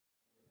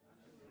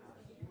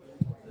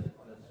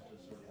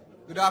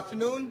Good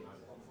afternoon.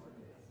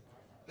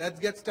 Let's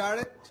get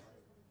started.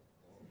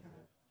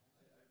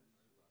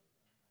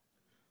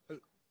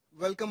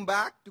 Welcome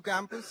back to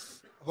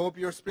campus. Hope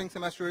your spring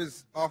semester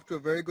is off to a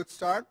very good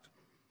start.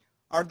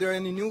 Are there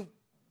any new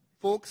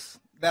folks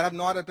that have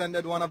not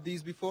attended one of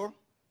these before?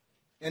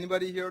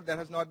 Anybody here that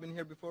has not been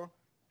here before?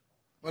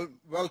 Well,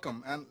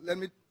 welcome. And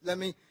let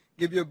me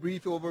give you a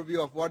brief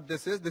overview of what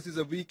this is. This is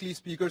a weekly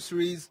speaker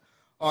series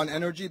on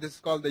energy. This is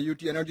called the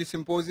UT Energy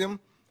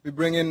Symposium. We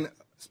bring in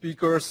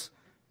speakers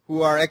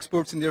who are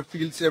experts in their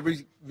fields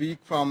every week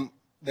from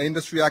the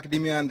industry,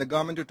 academia, and the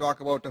government to talk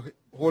about a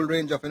whole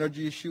range of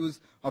energy issues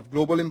of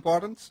global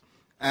importance.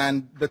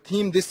 And the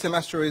theme this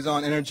semester is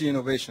on energy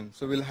innovation.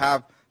 So we'll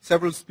have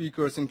several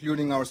speakers,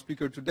 including our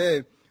speaker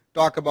today,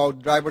 talk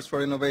about drivers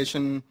for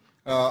innovation,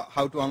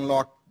 how to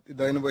unlock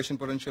the innovation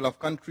potential of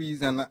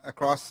countries and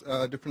across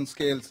different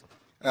scales,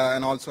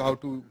 and also how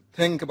to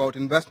think about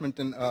investment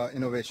in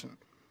innovation.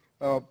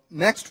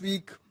 Next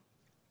week,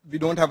 we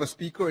don't have a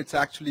speaker. It's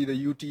actually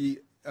the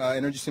UT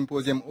Energy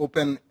Symposium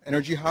Open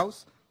Energy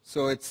House.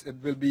 So it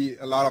will be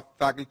a lot of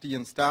faculty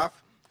and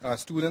staff,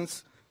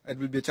 students. It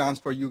will be a chance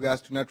for you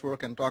guys to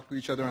network and talk to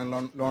each other and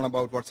learn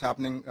about what's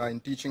happening in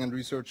teaching and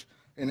research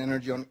in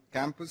energy on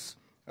campus.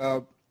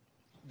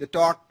 The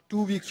talk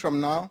 2 weeks from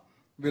now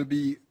will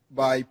be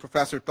by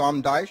Professor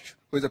Tom Deitch,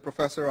 who is a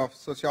professor of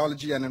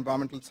sociology and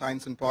environmental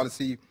science and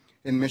policy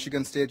in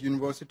Michigan State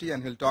University,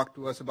 and he'll talk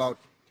to us about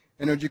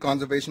energy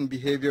conservation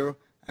behavior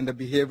and the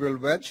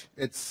behavioral wedge.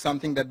 It's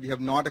something that we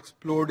have not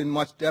explored in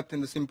much depth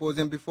in the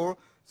symposium before,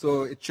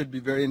 so it should be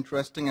very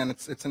interesting, and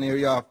it's an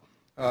area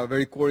of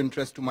very core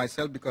interest to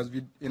myself because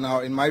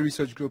in my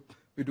research group,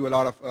 we do a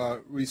lot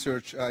of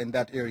research in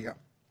that area.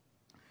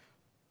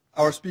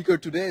 Our speaker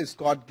today is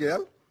Scott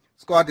Gaille.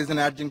 Scott is an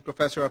adjunct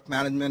professor of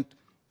management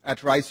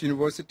at Rice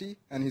University,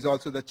 and he's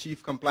also the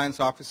Chief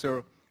Compliance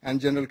Officer and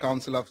General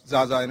Counsel of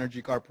ZaZa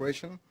Energy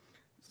Corporation.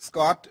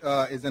 Scott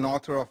is an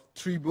author of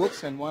 3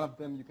 books, and one of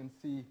them you can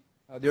see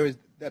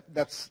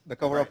that's the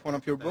cover of one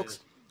of your books.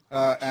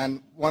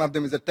 And one of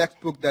them is a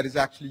textbook that is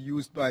actually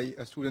used by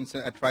students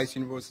at Rice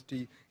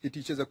University. He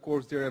teaches a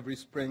course there every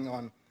spring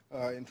on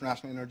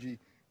international energy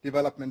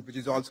development, which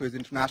is also his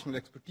international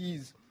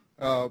expertise,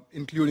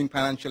 including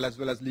financial as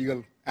well as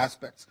legal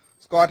aspects.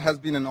 Scott has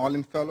been an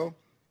Olin Fellow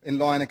in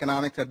Law and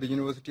Economics at the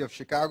University of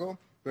Chicago,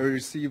 where he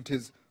received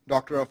his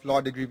Doctor of Law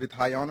degree with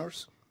high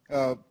honors.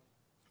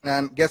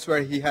 And guess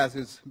where he has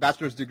his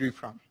bachelor's degree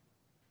from?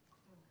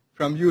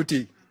 From UT.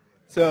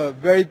 So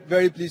very,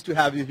 very pleased to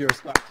have you here,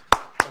 Scott.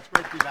 It's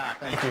great to be back.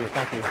 Thank you.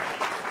 Thank you.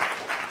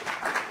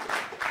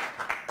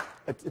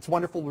 It's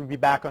wonderful to be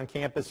back on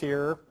campus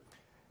here.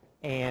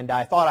 And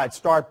I thought I'd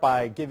start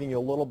by giving you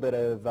a little bit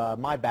of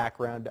my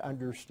background to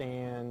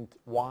understand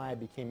why I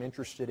became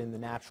interested in the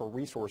natural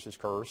resources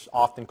curse,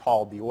 often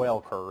called the oil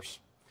curse.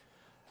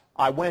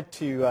 I went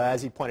to,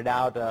 as he pointed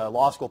out,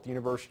 law school at the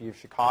University of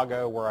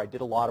Chicago, where I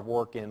did a lot of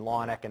work in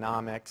law and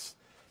economics,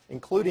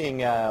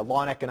 including a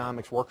law and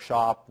economics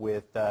workshop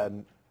with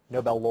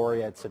Nobel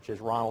laureates such as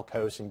Ronald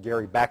Coase and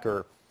Gary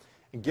Becker.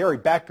 And Gary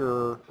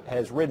Becker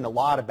has written a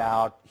lot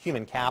about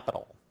human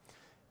capital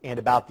and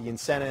about the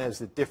incentives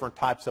that different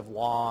types of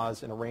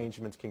laws and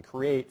arrangements can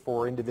create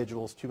for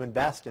individuals to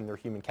invest in their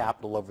human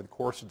capital over the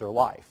course of their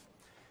life.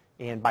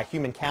 And by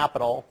human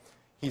capital,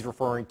 he's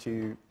referring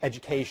to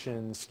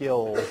education,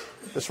 skills,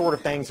 the sort of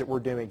things that we're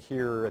doing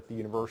here at the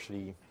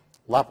university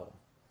level.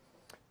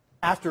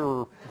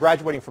 After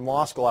graduating from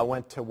law school, I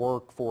went to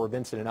work for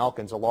Vincent &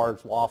 Elkins, a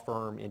large law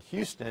firm in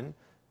Houston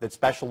that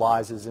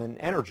specializes in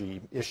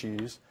energy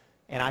issues.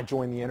 And I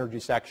joined the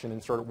energy section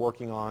and started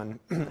working on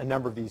a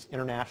number of these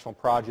international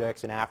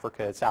projects in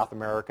Africa and South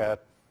America.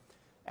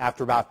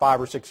 After about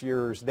 5 or 6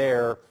 years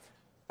there,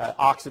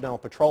 Occidental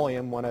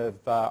Petroleum, one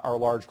of our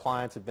large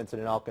clients at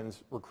Vincent &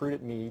 Elkins,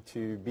 recruited me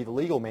to be the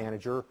legal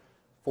manager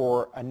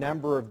for a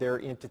number of their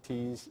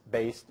entities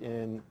based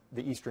in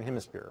the Eastern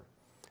Hemisphere.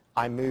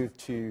 I moved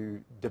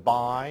to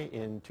Dubai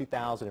in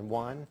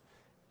 2001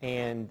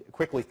 and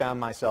quickly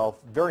found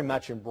myself very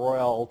much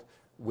embroiled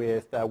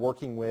with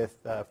working with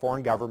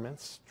foreign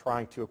governments,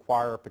 trying to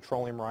acquire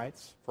petroleum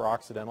rights for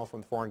Occidental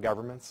from foreign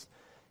governments,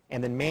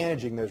 and then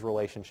managing those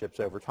relationships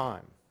over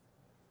time.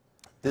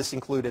 This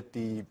included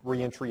the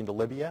re-entry into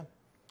Libya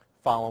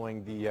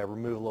following the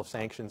removal of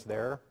sanctions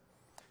there.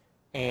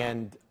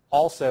 And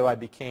also I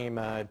became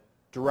a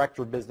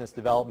Director of Business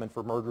Development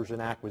for Mergers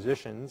and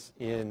Acquisitions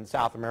in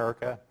South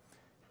America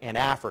and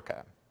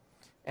Africa.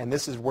 And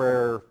this is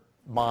where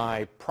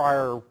my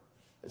prior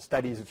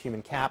studies of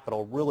human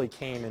capital really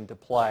came into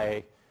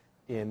play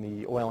in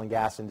the oil and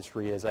gas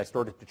industry as I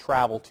started to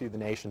travel to the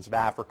nations of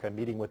Africa,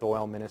 meeting with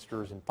oil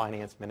ministers and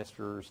finance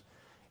ministers,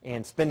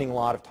 and spending a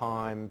lot of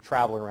time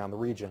traveling around the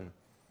region.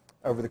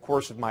 Over the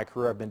course of my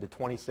career, I've been to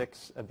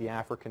 26 of the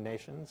African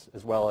nations,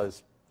 as well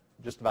as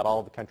just about all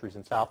of the countries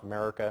in South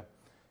America,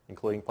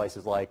 including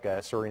places like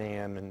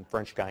Suriname and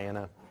French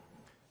Guiana.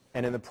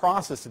 And in the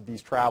process of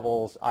these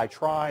travels, I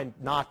tried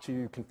not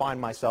to confine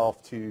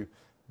myself to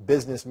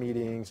business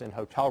meetings and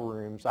hotel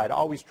rooms. I'd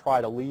always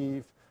try to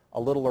leave a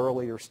little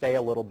earlier, stay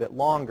a little bit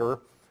longer,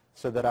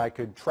 so that I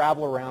could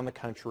travel around the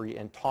country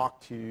and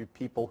talk to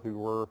people who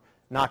were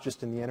not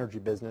just in the energy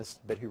business,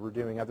 but who were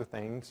doing other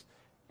things,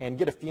 and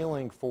get a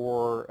feeling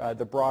for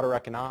the broader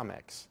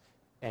economics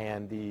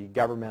and the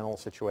governmental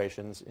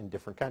situations in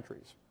different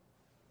countries.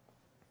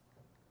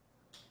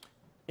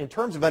 In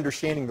terms of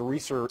understanding the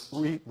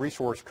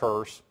resource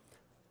curse,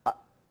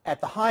 at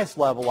the highest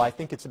level, I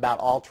think it's about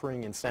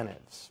altering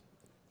incentives,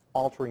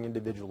 altering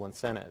individual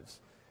incentives.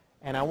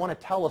 And I want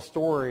to tell a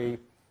story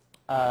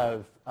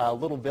of a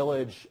little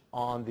village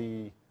on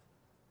the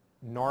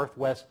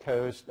northwest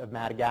coast of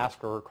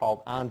Madagascar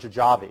called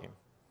Anjajavi.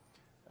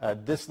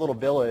 This little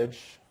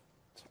village,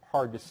 it's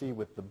hard to see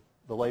with the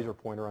laser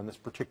pointer on this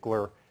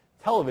particular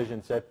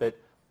television set, but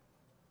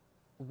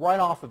right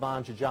off of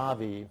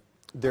Anjajavi,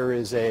 there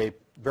is a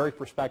very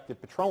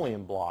prospective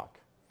petroleum block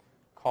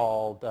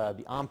called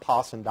the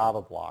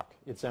Ampasindava block.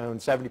 It's owned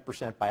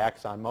 70% by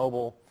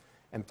ExxonMobil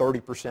and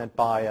 30%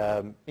 by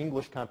an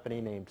English company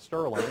named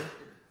Sterling.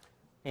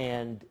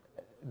 And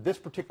this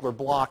particular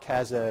block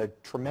has a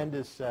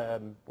tremendous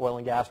oil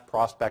and gas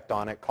prospect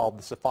on it called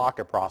the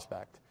Safaka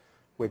prospect,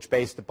 which,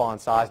 based upon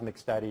seismic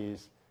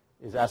studies,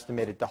 is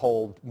estimated to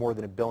hold more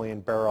than 1 billion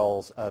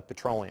barrels of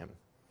petroleum.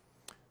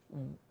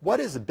 What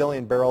is 1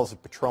 billion barrels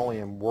of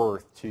petroleum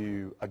worth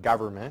to a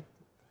government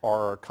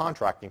or a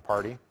contracting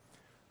party?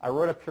 I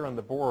wrote up here on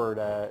the board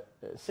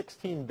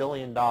 $16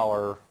 billion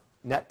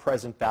net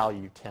present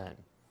value 10.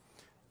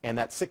 And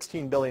that's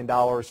 $16 billion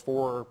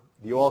for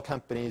the oil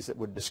companies that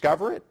would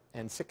discover it,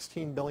 and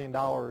 $16 billion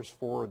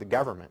for the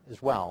government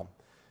as well.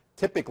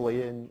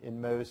 Typically,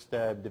 in most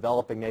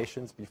developing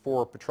nations,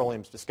 before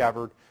petroleum is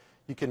discovered,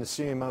 you can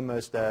assume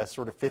almost a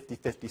sort of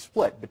 50-50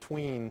 split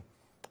between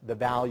the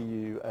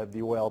value of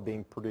the oil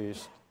being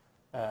produced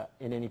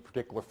in any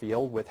particular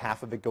field, with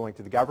half of it going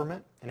to the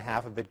government and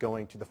half of it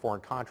going to the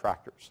foreign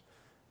contractors.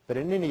 But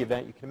in any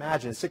event, you can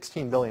imagine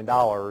 $16 billion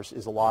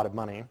is a lot of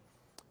money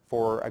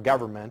for a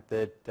government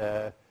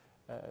that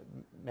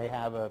may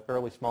have a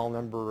fairly small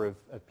number of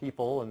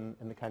people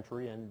in the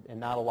country and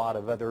not a lot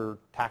of other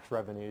tax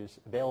revenues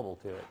available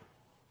to it.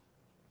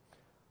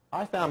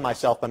 I found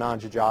myself in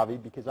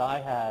Anjajavi because I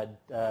had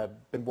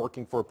been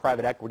working for a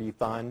private equity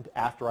fund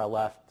after I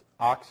left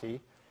Oxy,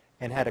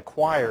 and had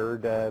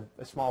acquired a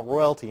small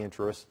royalty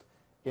interest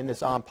in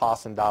this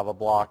Ampasindava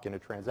block in a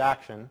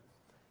transaction.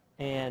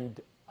 And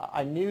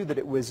I knew that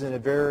it was in a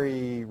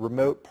very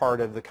remote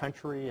part of the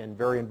country and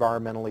very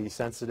environmentally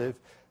sensitive.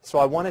 So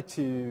I wanted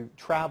to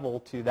travel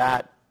to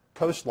that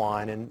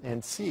coastline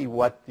and see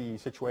what the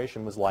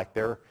situation was like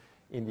there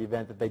in the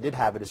event that they did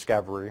have a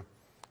discovery.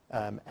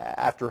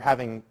 After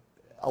having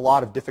a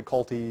lot of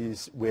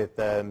difficulties with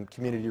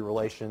community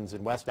relations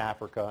in West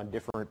Africa on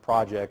different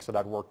projects that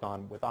I'd worked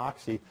on with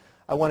Oxy,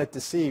 I wanted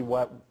to see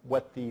what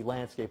the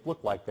landscape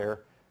looked like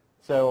there.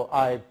 So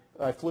I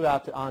flew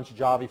out to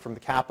Anjajavi from the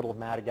capital of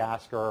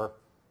Madagascar,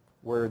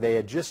 where they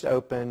had just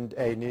opened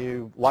a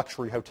new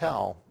luxury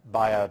hotel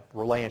by a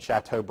Relais and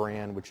Chateau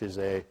brand, which is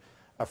a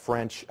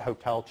French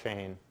hotel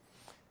chain.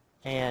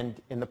 And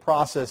in the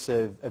process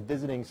of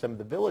visiting some of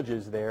the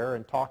villages there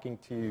and talking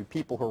to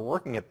people who were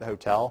working at the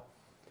hotel,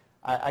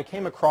 I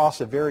came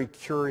across a very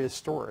curious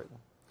story.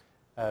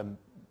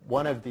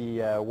 One of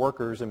the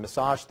workers, a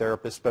massage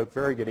therapist, spoke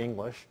very good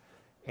English,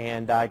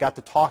 and I got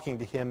to talking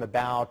to him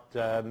about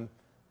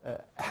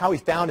how he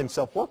found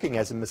himself working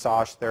as a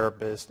massage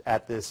therapist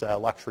at this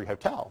luxury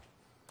hotel.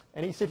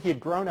 And he said he had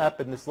grown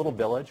up in this little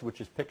village,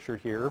 which is pictured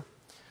here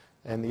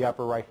in the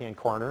upper right-hand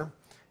corner,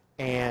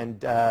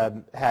 and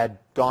had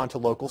gone to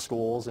local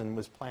schools and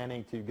was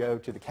planning to go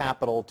to the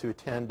capital to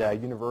attend a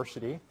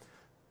university.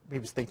 He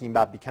was thinking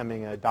about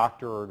becoming a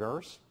doctor or a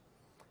nurse.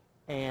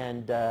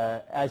 And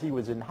as he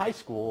was in high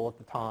school at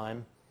the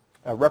time,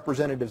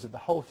 representatives of the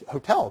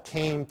hotel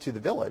came to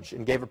the village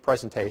and gave a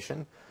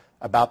presentation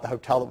about the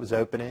hotel that was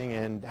opening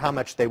and how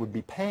much they would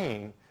be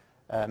paying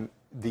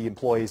the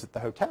employees at the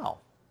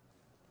hotel.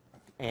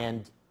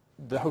 And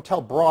the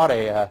hotel brought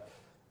a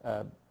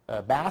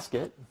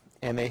basket,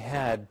 and they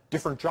had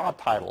different job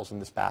titles in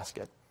this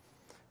basket.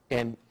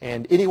 And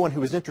anyone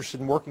who was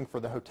interested in working for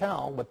the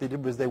hotel, what they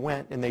did was they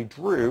went and they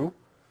drew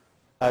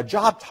a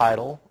job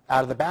title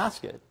out of the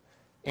basket.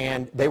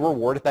 And they were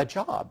awarded that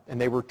job, and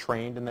they were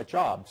trained in that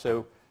job.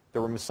 So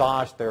there were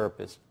massage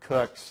therapists,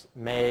 cooks,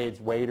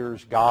 maids,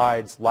 waiters,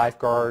 guides,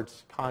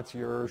 lifeguards,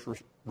 concierge,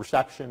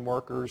 reception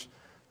workers,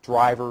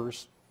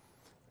 drivers.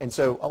 And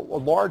so a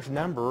large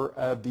number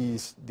of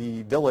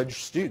the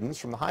village students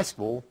from the high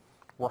school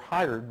were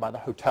hired by the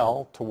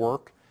hotel to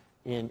work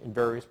in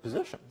various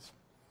positions.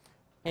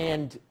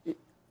 And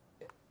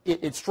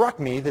it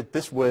struck me that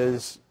this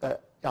was,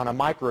 on a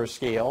micro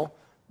scale,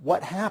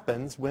 what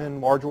happens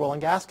when large oil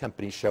and gas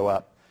companies show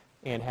up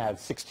and have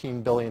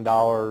 $16 billion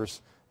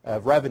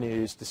of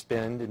revenues to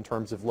spend in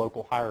terms of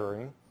local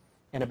hiring,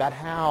 and about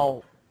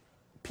how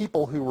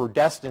people who were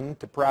destined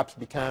to perhaps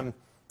become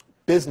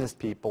business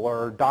people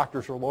or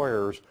doctors or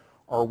lawyers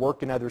or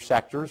work in other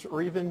sectors,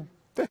 or even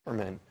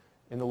fishermen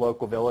in the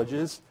local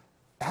villages,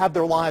 have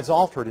their lives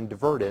altered and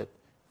diverted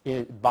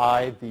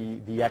by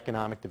the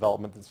economic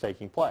development that's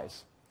taking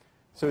place.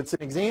 So it's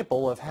an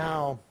example of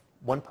how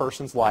one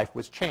person's life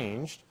was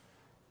changed,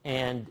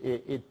 and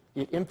it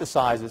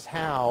emphasizes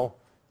how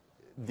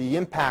the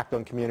impact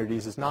on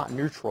communities is not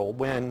neutral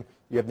when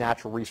you have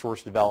natural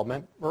resource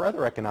development or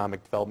other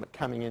economic development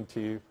coming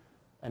into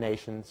a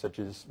nation such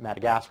as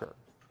Madagascar.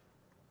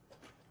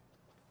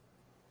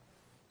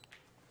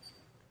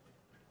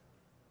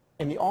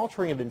 And the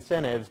altering of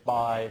incentives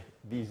by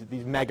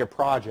these mega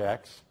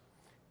projects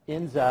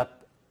ends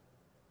up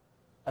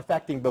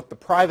affecting both the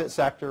private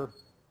sector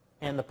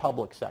and the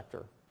public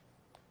sector.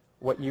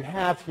 What you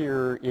have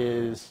here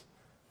is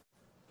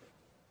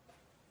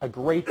a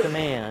great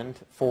demand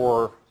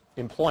for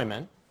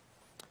employment,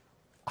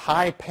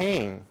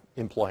 high-paying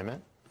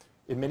employment,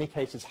 in many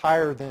cases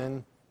higher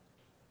than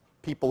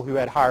people who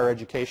had higher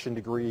education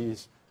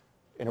degrees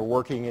and are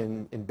working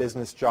in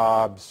business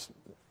jobs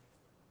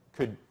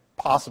could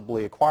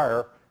possibly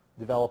acquire,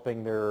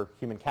 developing their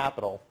human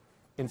capital.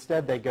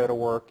 Instead, they go to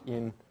work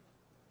in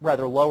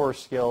rather lower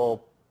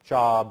skill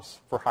jobs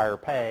for higher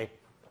pay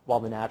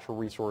while the natural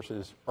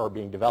resources are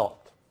being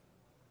developed.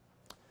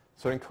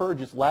 So it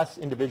encourages less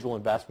individual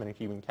investment in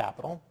human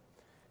capital,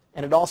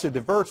 and it also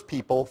diverts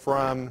people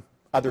from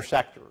other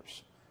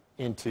sectors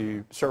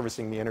into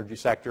servicing the energy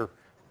sector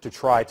to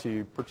try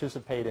to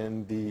participate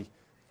in the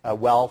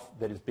wealth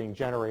that is being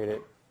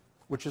generated,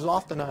 which is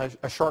often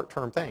a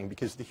short-term thing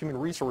because the human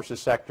resources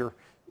sector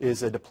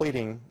is a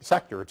depleting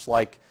sector. It's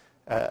like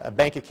a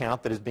bank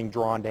account that is being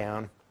drawn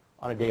down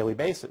on a daily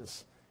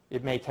basis.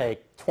 It may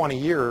take 20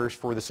 years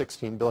for the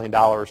 $16 billion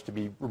to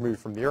be removed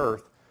from the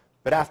earth,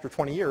 but after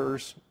 20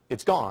 years,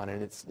 it's gone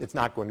and it's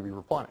not going to be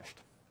replenished.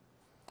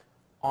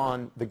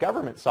 On the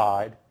government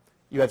side,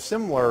 you have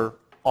similar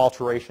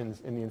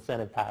alterations in the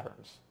incentive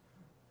patterns.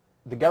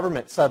 The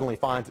government suddenly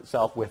finds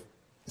itself with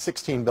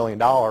 $16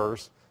 billion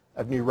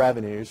of new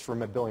revenues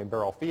from a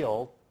billion-barrel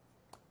field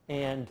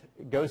and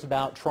goes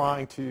about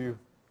trying to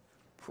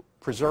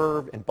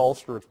preserve and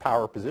bolster its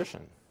power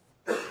position.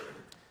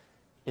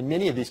 In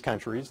many of these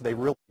countries, they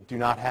really do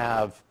not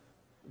have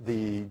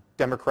the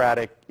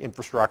democratic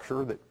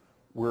infrastructure that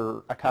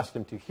we're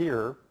accustomed to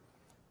here.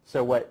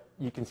 So what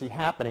you can see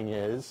happening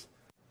is,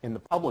 in the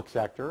public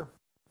sector,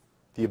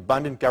 the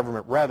abundant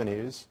government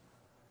revenues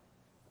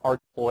are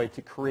deployed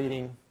to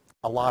creating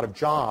a lot of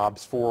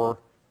jobs for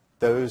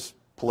those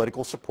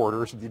political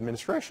supporters of the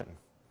administration,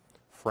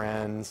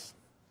 friends,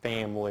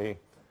 family,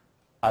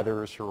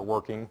 others who are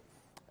working.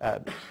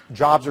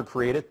 Jobs are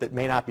created that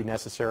may not be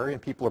necessary,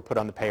 and people are put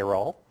on the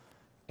payroll.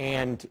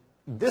 And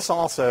this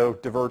also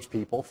diverts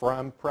people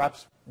from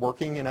perhaps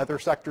working in other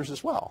sectors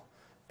as well.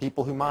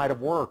 People who might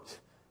have worked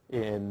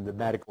in the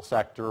medical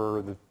sector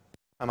or the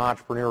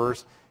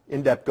entrepreneurs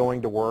end up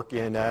going to work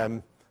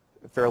in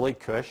fairly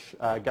cush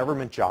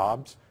government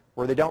jobs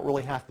where they don't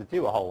really have to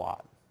do a whole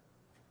lot.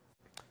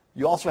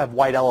 You also have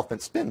white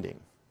elephant spending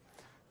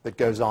that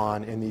goes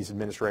on in these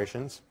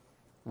administrations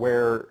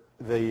where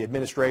the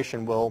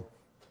administration will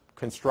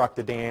construct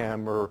a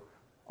dam or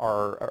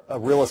a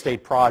real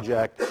estate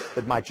project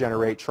that might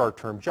generate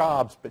short-term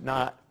jobs but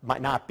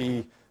might not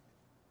be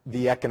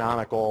the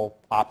economical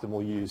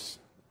optimal use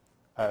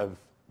of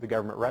the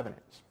government revenues.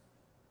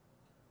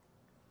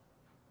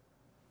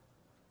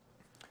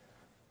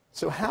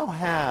 So how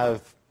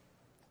have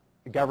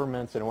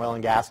governments and oil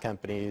and gas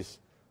companies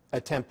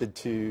attempted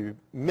to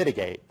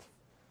mitigate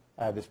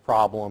this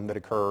problem that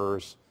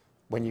occurs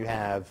when you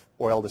have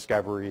oil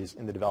discoveries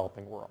in the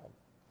developing world?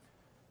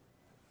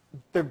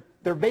 There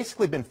have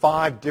basically been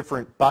 5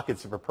 different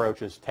buckets of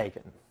approaches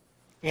taken,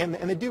 and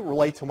they do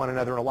relate to one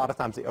another, and a lot of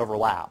times they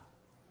overlap.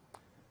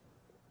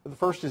 The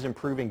first is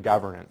improving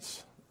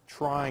governance,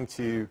 trying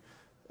to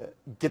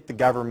get the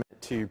government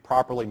to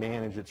properly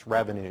manage its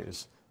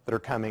revenues that are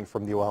coming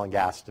from the oil and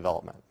gas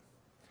development.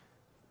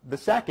 The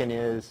second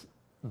is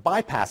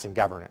bypassing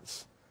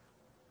governance,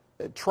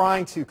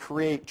 trying to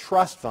create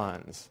trust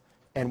funds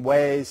and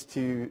ways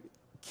to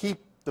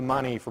keep the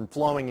money from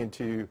flowing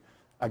into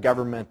a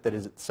government that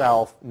is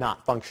itself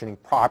not functioning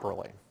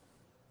properly.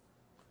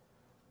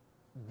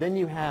 Then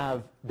you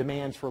have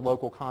demands for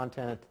local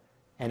content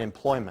and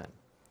employment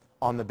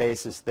on the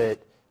basis that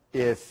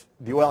if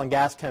the oil and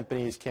gas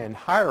companies can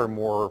hire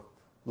more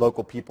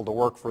local people to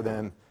work for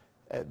them,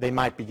 they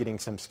might be getting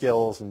some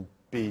skills and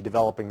be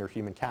developing their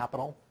human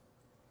capital.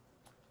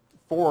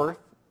 Fourth,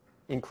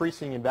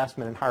 increasing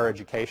investment in higher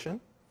education.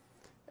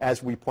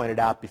 As we pointed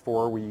out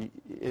before,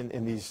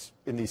 in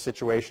these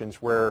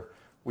situations where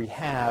we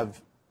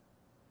have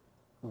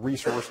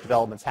resource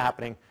developments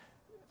happening,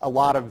 a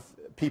lot of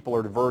people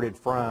are diverted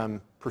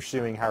from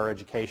pursuing higher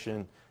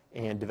education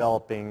and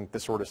developing the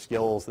sort of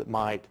skills that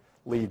might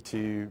lead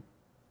to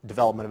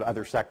development of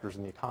other sectors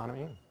in the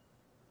economy.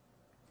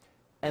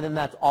 And then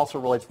that also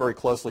relates very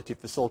closely to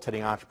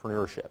facilitating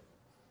entrepreneurship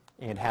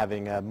and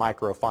having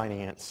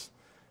microfinance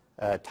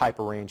type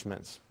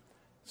arrangements.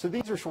 So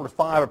these are sort of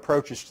 5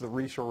 approaches to the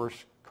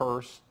resource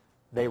curse.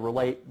 They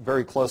relate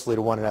very closely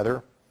to one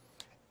another.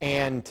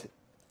 And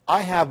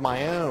I have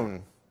my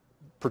own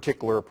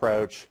particular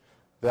approach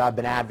that I've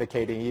been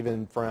advocating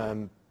even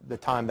from the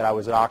time that I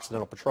was at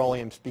Occidental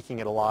Petroleum, speaking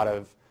at a lot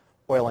of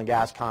oil and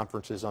gas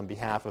conferences on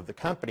behalf of the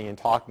company and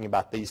talking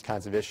about these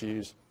kinds of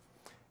issues.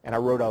 And I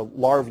wrote a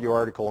law review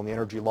article in the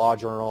Energy Law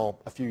Journal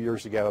a few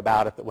years ago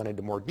about it that went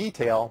into more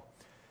detail,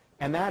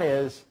 and that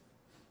is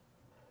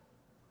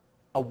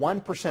a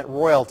 1%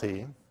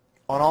 royalty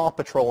on all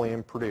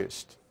petroleum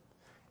produced.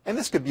 And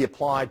this could be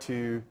applied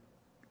to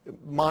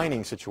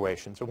mining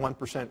situations, a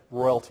 1%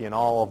 royalty on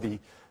all of the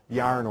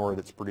iron ore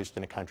that's produced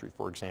in a country,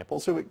 for example.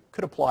 So it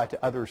could apply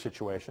to other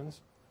situations.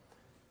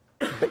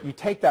 But you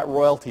take that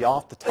royalty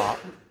off the top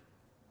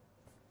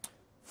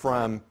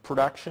from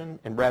production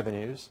and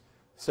revenues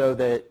so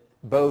that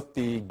both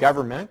the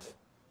government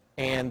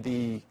and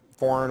the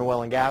foreign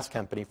oil and gas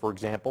company, for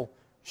example,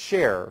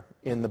 share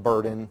in the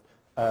burden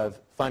of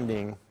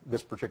funding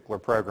this particular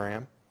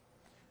program.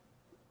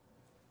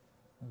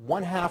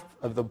 1/2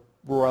 of the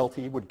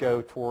royalty would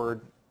go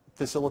toward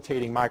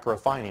facilitating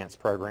microfinance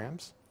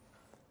programs.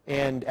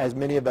 And as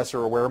many of us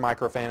are aware,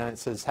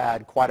 microfinance has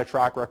had quite a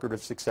track record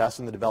of success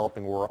in the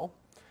developing world.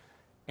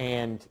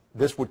 And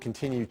this would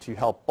continue to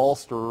help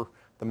bolster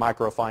the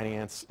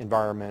microfinance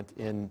environment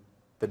in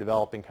the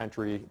developing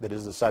country that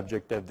is the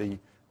subject of the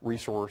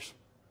resource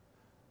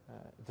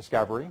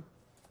discovery.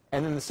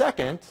 And then the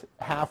second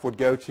half would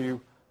go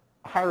to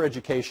higher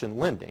education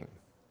lending.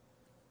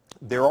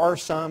 There are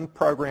some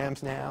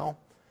programs now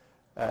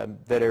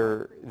that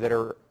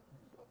are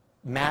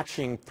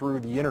matching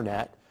through the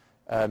internet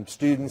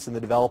students in the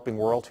developing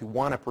world who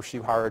want to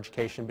pursue higher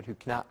education but who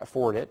cannot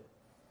afford it,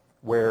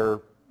 where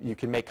you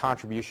can make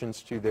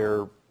contributions to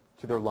their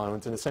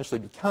loans and essentially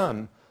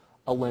become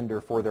a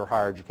lender for their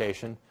higher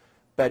education.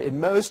 But in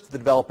most of the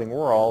developing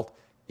world,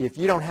 if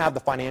you don't have the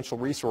financial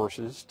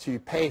resources to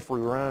pay for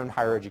your own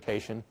higher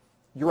education,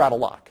 you're out of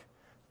luck.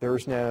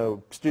 There's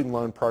no student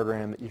loan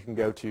program that you can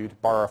go to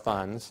borrow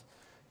funds.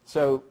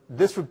 So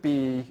this would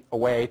be a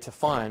way to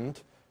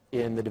fund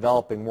in the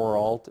developing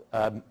world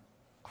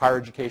higher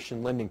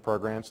education lending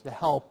programs to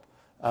help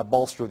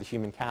bolster the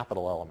human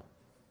capital element.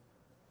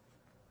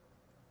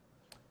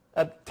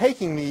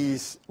 Taking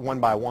these one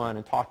by one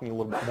and talking a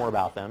little bit more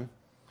about them,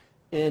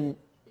 in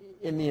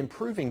the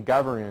improving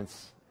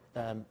governance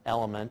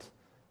element,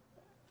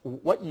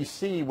 what you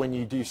see when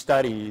you do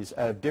studies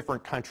of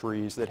different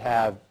countries that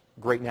have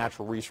great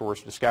natural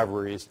resource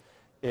discoveries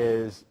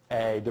is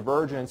a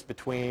divergence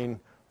between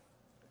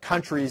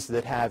countries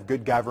that have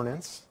good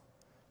governance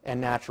and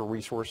natural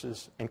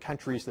resources and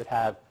countries that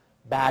have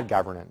bad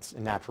governance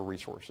and natural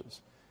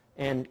resources.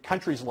 And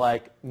countries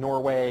like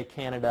Norway,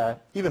 Canada,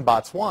 even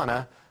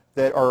Botswana,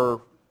 that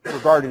are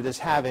regarded as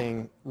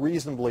having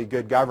reasonably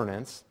good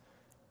governance,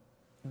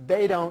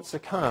 they don't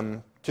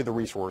succumb to the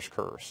resource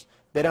curse.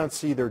 They don't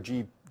see their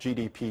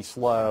GDP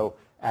slow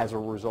as a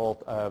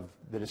result of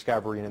the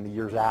discovery and in the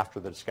years after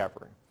the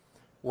discovery.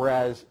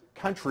 Whereas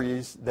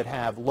countries that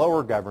have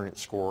lower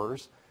governance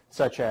scores,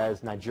 such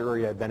as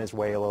Nigeria,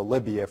 Venezuela,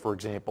 Libya, for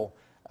example,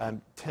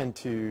 tend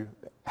to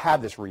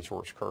have this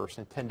resource curse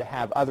and tend to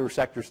have other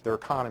sectors of their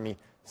economy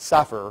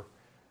suffer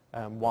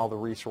while the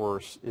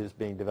resource is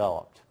being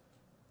developed.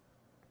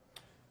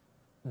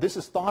 This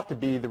is thought to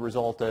be the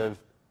result of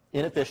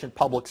inefficient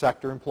public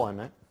sector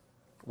employment,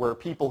 where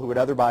people who would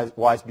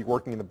otherwise be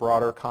working in the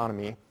broader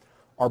economy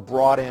are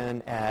brought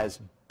in as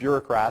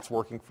bureaucrats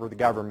working for the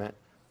government,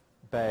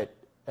 but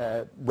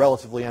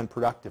relatively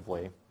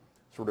unproductively,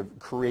 sort of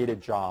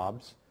created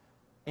jobs,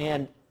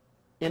 and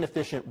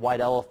inefficient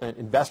white elephant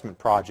investment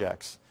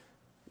projects.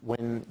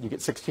 When you get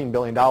 $16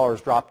 billion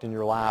dropped in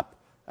your lap,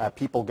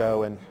 people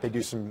go and they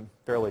do some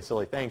fairly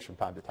silly things from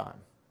time to time.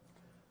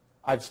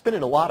 I've spent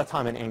a lot of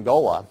time in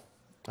Angola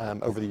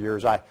over the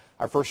years. I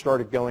first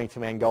started going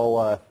to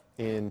Angola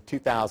in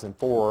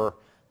 2004,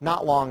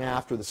 not long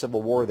after the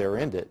Civil War there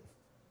ended.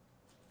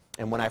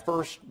 And when I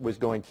first was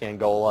going to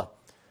Angola,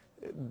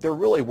 there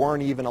really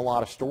weren't even a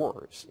lot of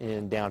stores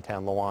in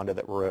downtown Luanda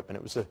that were open.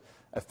 It was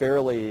a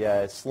fairly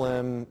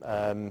slim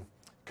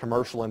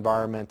commercial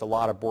environment, a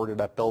lot of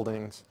boarded up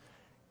buildings.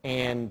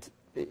 And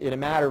in a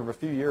matter of a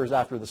few years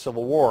after the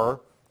Civil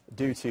War,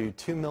 due to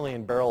 2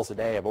 million barrels a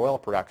day of oil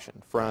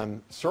production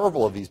from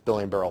several of these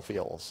billion-barrel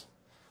fields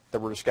that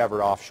were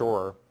discovered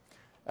offshore,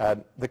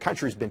 the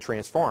country's been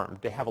transformed.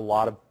 They have a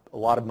lot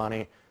of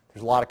money.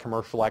 There's a lot of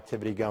commercial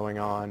activity going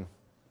on.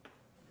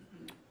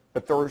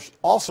 But there's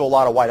also a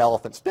lot of white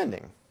elephant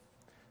spending.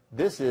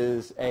 This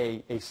is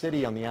a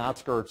city on the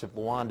outskirts of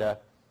Luanda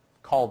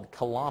called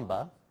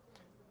Kalamba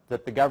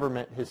that the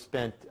government has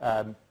spent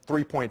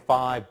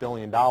 $3.5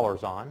 billion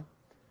on.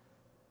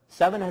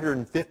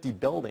 750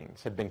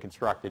 buildings have been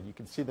constructed. You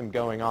can see them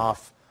going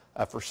off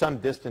for some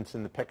distance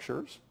in the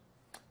pictures.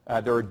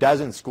 There are a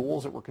dozen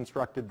schools that were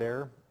constructed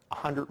there,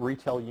 100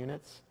 retail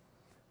units,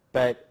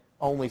 but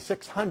only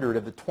 600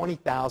 of the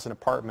 20,000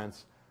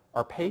 apartments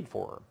are paid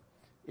for.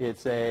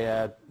 It's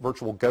a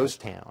virtual ghost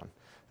town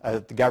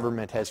that the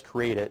government has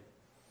created.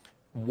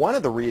 One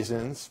of the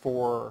reasons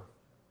for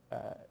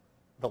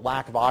the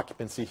lack of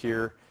occupancy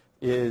here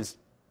is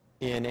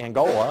in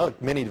Angola,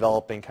 like many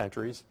developing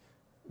countries,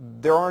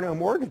 there are no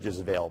mortgages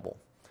available.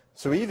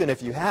 So even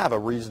if you have a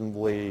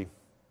reasonably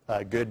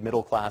good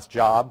middle-class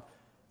job,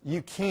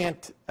 you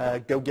can't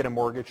go get a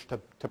mortgage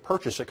to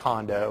purchase a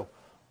condo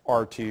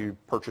or to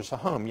purchase a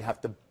home. You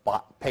have to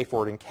pay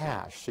for it in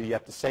cash, so you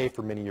have to save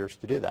for many years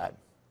to do that.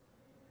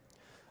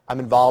 I'm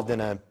involved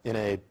in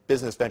a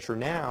business venture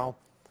now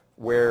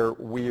where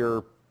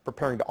we're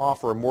preparing to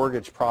offer a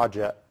mortgage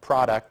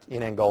product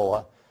in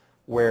Angola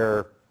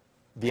where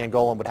the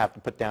Angolan would have to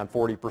put down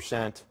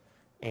 40%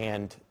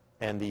 and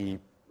the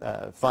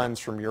funds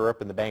from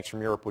Europe and the banks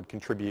from Europe would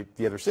contribute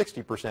the other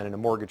 60% in a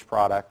mortgage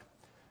product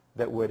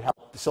that would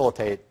help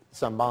facilitate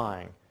some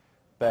buying.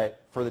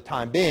 But for the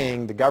time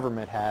being, the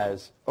government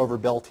has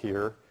overbuilt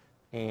here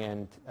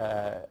and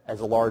as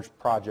a large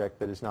project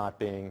that is not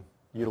being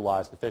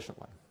utilized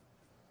efficiently.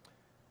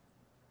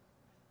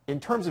 In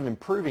terms of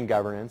improving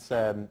governance,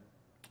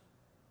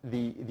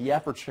 the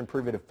efforts to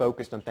improve it have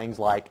focused on things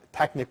like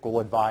technical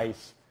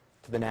advice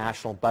to the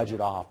National Budget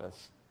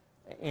Office,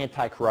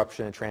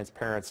 anti-corruption and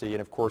transparency,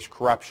 and of course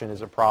corruption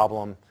is a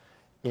problem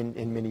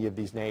in many of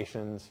these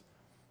nations,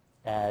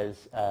 and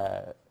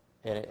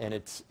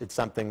it's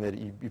something that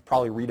you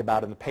probably read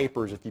about in the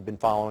papers if you've been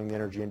following the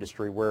energy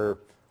industry, where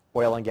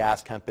oil and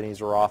gas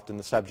companies are often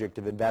the subject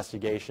of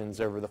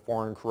investigations over the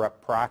Foreign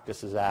Corrupt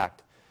Practices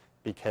Act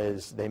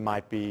because they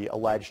might be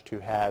alleged to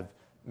have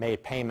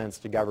made payments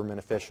to government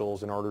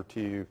officials in order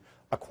to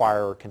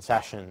acquire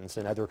concessions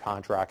and other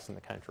contracts in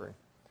the country.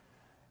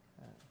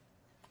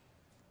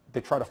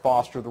 They try to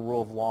foster the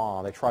rule of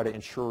law. They try to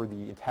ensure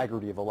the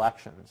integrity of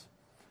elections.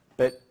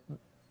 But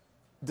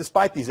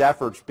despite these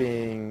efforts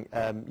being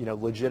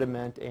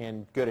legitimate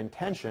and good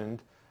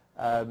intentioned,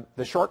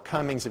 the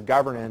shortcomings of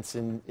governance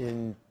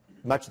in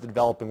much of the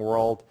developing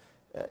world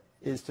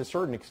is to a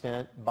certain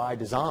extent by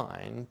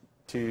design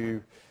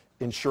to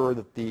ensure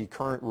that the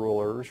current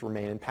rulers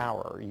remain in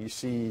power. You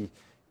see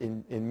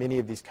in many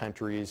of these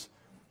countries,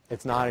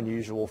 it's not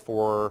unusual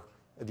for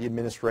the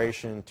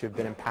administration to have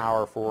been in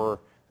power for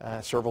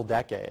several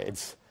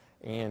decades,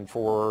 and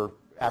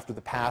after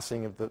the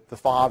passing of the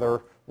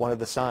father, one of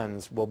the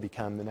sons will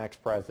become the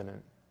next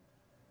president.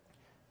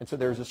 And so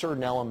there's a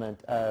certain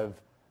element of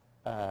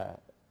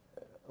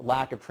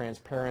lack of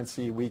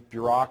transparency, weak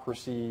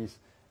bureaucracies,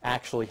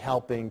 actually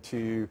helping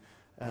to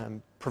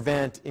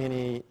prevent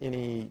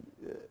any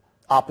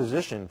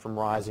opposition from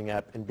rising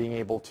up and being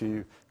able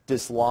to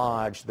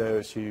dislodge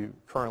those who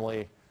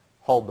currently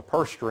hold the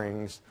purse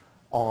strings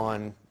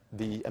on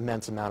the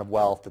immense amount of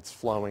wealth that's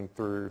flowing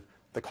through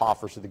the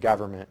coffers of the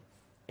government.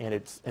 And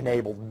it's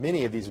enabled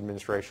many of these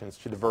administrations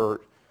to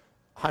divert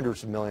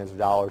hundreds of millions of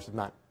dollars, if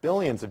not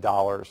billions of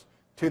dollars,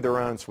 to their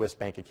own Swiss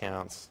bank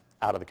accounts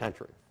out of the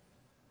country.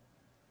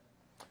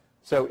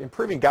 So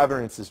improving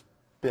governance has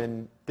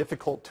been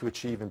difficult to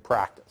achieve in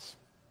practice.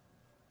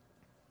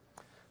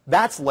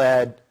 That's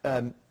led,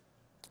 in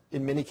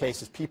many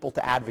cases, people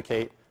to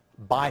advocate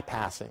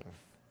bypassing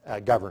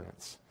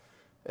governance.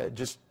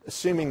 Just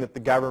assuming that the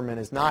government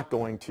is not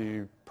going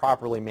to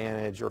properly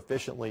manage or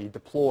efficiently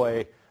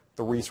deploy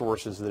the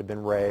resources that have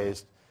been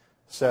raised.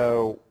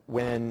 So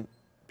when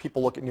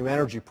people look at new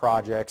energy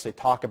projects, they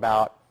talk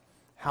about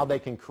how they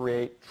can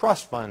create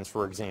trust funds,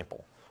 for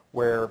example,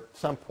 where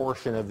some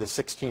portion of the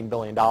 $16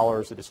 billion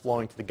that is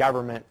flowing to the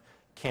government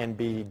can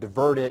be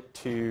diverted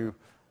to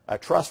a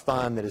trust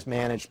fund that is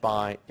managed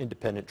by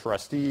independent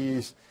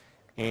trustees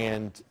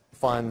and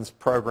funds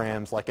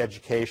programs like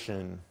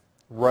education,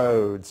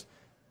 roads,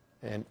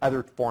 and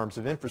other forms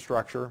of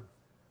infrastructure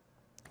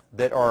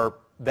that are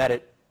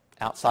vetted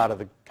outside of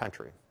the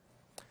country.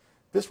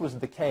 This was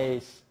the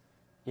case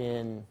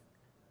in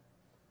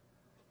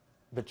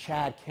the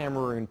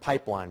Chad-Cameroon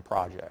pipeline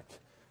project.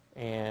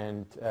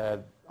 And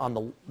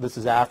this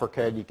is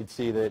Africa. You can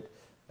see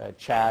that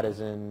Chad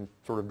is in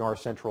sort of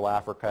north-central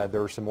Africa.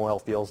 There are some oil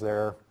fields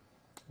there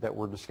that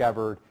were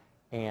discovered,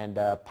 and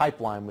a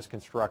pipeline was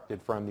constructed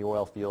from the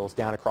oil fields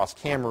down across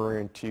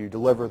Cameroon to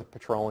deliver the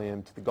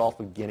petroleum to the Gulf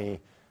of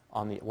Guinea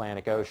on the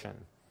Atlantic Ocean.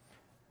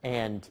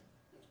 And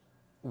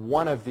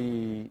one of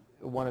the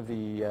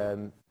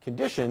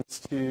conditions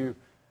to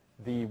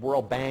the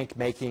World Bank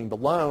making the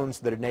loans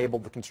that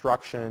enabled the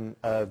construction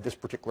of this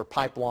particular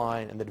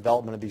pipeline and the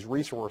development of these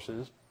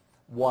resources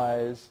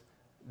was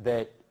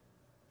that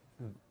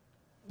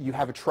you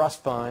have a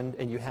trust fund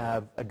and you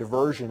have a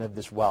diversion of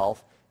this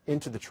wealth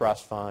into the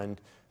trust fund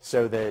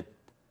so that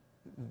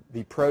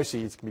the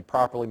proceeds can be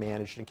properly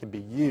managed and can be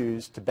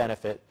used to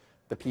benefit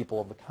the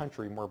people of the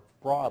country more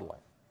broadly.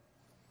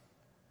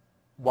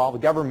 While the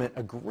government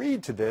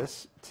agreed to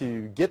this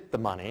to get the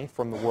money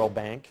from the World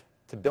Bank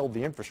to build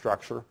the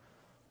infrastructure,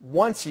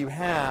 once you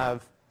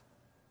have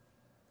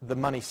the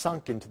money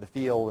sunk into the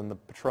field and the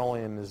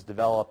petroleum is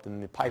developed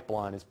and the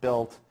pipeline is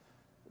built,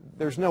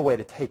 there's no way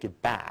to take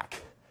it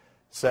back.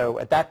 So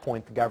at that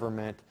point, the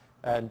government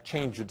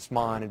changed its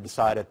mind and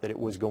decided that it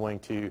was going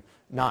to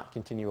not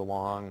continue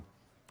along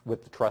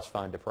with the trust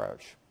fund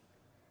approach.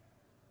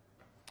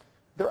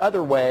 There are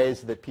other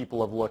ways that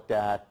people have looked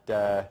at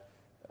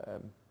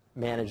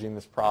managing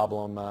this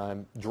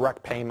problem.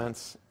 Direct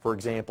payments, for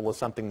example, is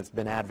something that's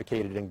been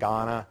advocated in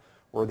Ghana,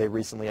 where they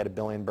recently had a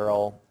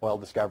billion-barrel oil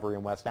discovery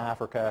in West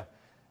Africa,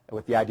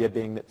 with the idea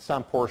being that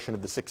some portion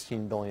of the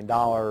 $16 billion,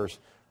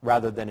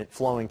 rather than it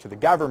flowing to the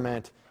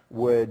government,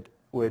 would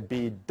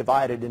be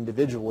divided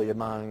individually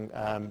among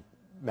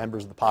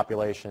members of the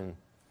population.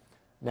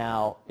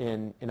 Now,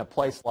 in a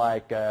place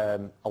like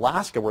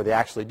Alaska, where they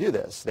actually do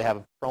this, they have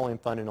a petroleum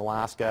fund in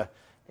Alaska,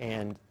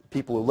 and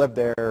people who live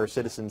there,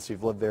 citizens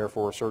who've lived there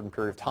for a certain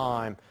period of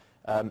time,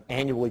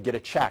 annually get a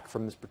check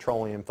from this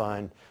petroleum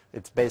fund.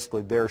 It's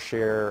basically their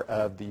share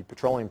of the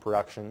petroleum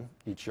production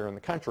each year in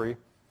the country.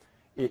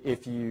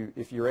 If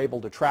you're able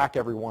to track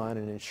everyone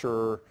and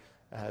ensure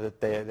that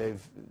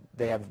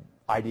they have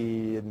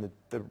ID and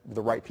that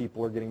the right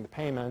people are getting the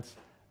payments,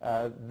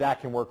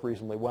 that can work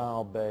reasonably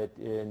well. But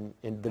in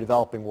the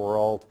developing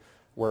world,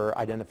 where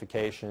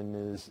identification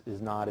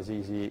is not as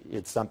easy,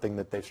 it's something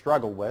that they've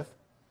struggled with.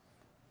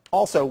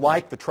 Also,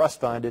 like the trust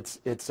fund,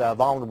 it's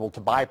vulnerable to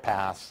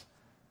bypass.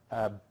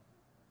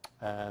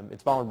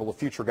 It's vulnerable to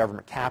future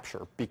government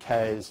capture,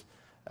 because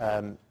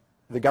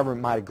the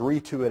government might agree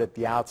to it at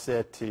the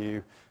outset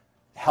to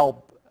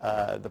help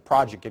the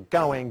project get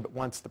going, but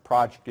once the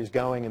project is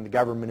going and the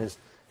government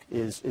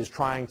is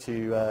trying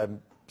to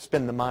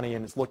spend the money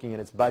and it's looking at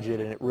its budget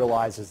and it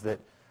realizes that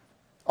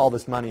all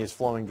this money is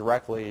flowing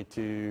directly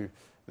to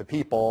the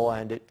people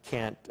and it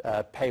can't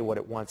pay what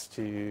it wants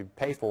to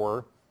pay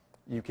for,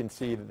 you can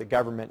see that the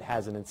government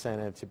has an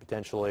incentive to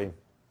potentially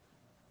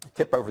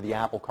tip over the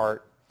apple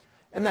cart.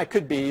 And that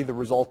could be the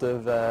result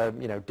of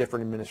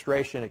different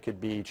administration. It could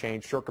be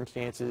changed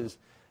circumstances,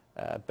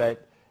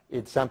 but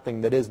it's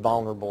something that is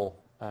vulnerable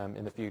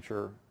in the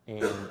future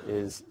and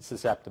is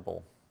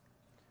susceptible.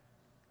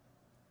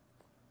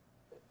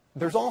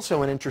 There's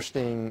also an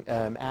interesting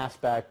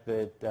aspect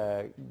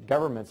that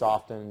governments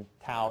often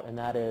tout, and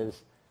that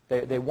is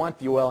they want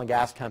the oil and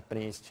gas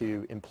companies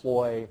to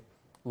employ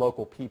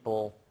local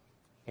people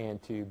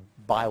and to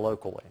buy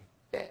locally.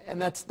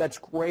 And that's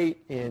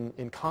great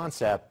in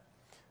concept.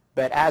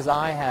 But as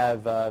I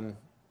have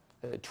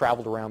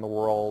traveled around the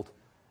world,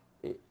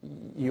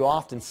 you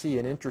often see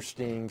an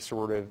interesting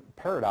sort of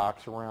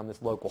paradox around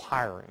this local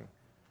hiring.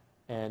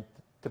 And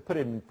to put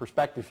it in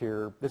perspective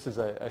here, this is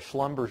a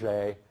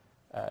Schlumberger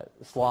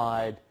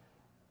slide.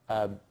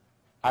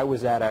 I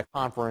was at a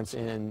conference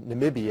in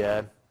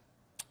Namibia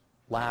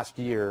last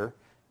year,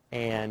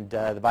 and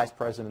the vice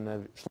president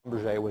of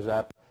Schlumberger was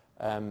up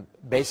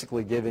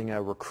basically giving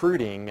a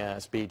recruiting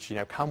speech.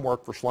 Come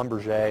work for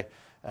Schlumberger.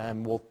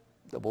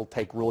 We'll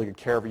take really good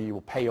care of you.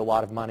 We'll pay you a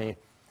lot of money,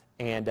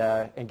 and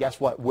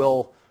guess what?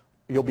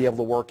 You'll be able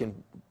to work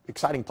in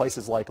exciting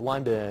places like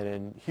London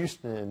and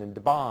Houston and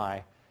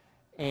Dubai,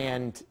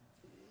 and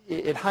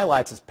it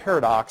highlights this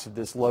paradox of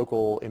this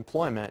local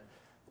employment.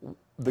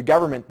 The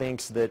government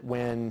thinks that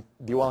when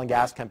the oil and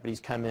gas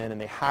companies come in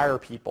and they hire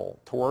people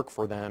to work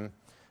for them,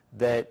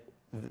 that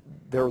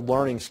they're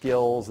learning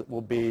skills that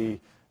will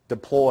be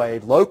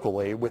deployed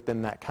locally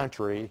within that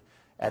country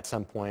at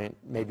some point,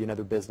 maybe in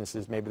other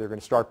businesses, maybe they're going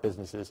to start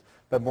businesses.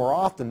 But more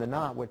often than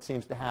not, what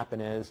seems to happen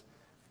is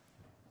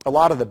a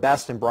lot of the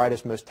best and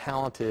brightest, most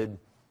talented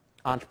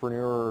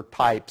entrepreneur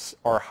types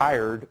are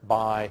hired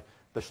by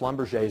the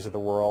Schlumbergers of the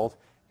world,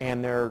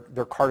 and they're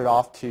carted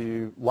off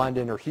to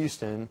London or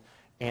Houston,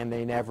 and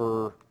they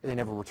never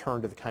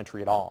return to the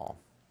country at all.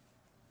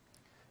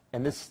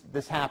 And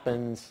this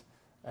happens.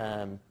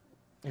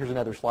 Here's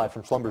another slide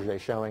from Schlumberger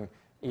showing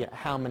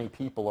how many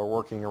people are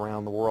working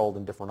around the world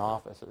in different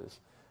offices.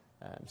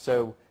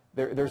 So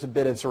there's a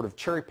bit of sort of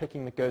cherry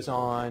picking that goes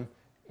on,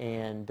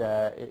 and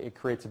it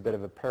creates a bit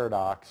of a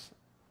paradox.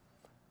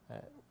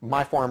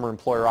 My former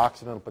employer,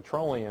 Occidental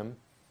Petroleum,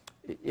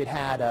 it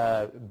had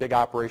a big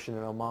operation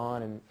in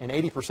Oman, and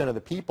 80% of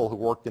the people who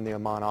worked in the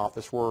Oman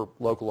office were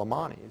local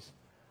Omanis.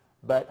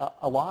 But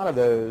a lot of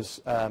those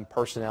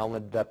personnel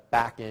ended up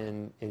back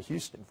in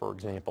Houston, for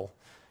example.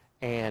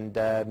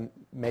 And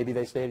maybe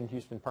they stayed in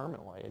Houston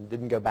permanently and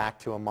didn't go back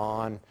to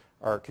Oman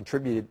or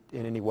contributed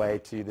in any way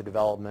to the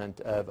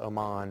development of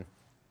Oman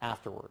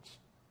afterwards.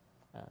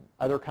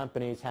 Other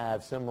companies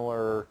have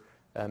similar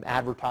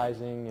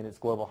advertising in its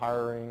global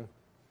hiring.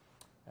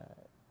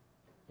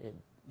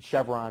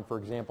 Chevron, for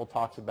example,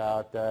 talks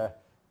about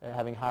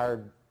having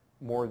hired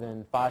more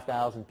than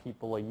 5,000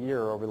 people a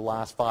year over the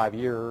last 5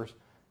 years,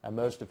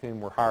 most of whom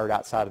were hired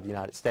outside of the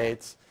United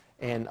States,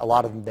 and a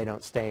lot of them, they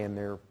don't stay in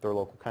their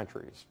local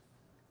countries.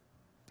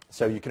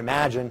 So you can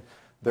imagine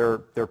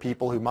there are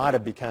people who might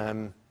have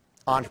become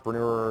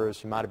entrepreneurs,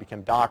 who might have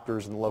become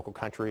doctors in the local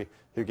country,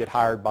 who get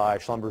hired by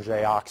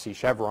Schlumberger, Oxy,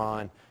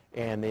 Chevron,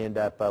 and they end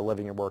up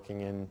living and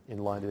working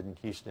in London and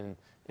Houston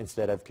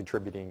instead of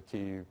contributing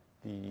to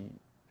the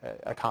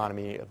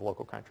economy of the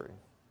local country.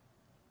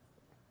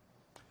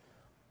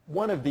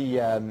 One of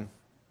the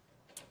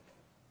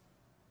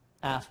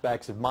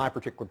aspects of my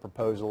particular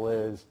proposal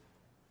is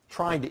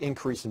trying to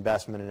increase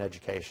investment in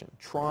education,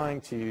 trying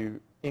to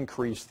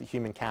increase the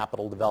human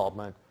capital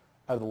development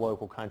of the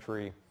local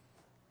country.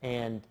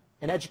 And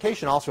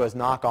education also has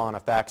knock-on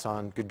effects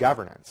on good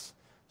governance.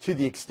 To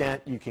the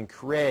extent you can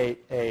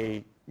create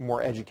a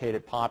more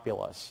educated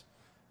populace,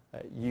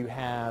 you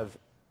have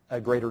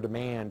a greater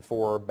demand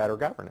for better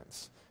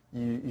governance.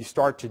 You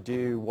start to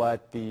do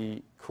what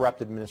the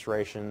corrupt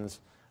administrations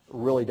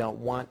really don't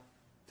want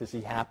to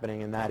see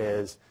happening, and that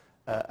is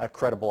a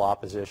credible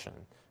opposition.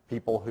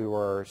 People who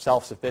are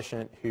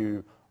self-sufficient,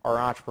 who are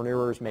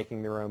entrepreneurs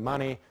making their own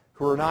money,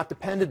 who are not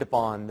dependent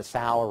upon the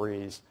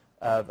salaries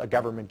of a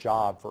government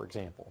job, for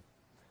example.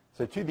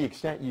 So to the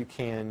extent you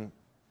can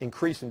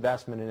increase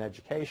investment in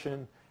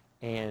education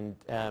and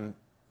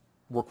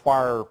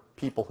require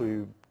people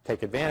who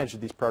take advantage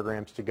of these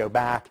programs to go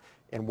back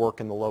and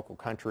work in the local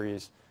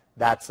countries,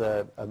 that's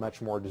a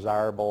much more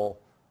desirable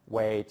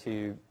way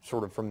to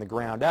sort of from the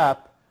ground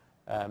up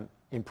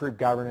improve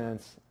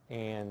governance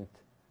and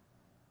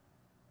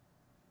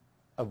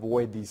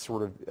avoid these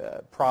sort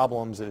of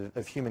problems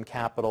of human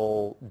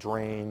capital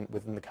drain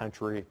within the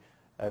country,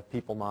 of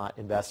people not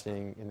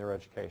investing in their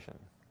education.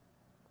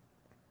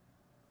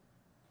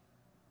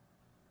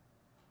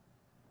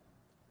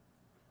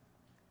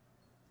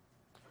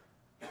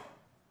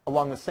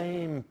 Along the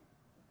same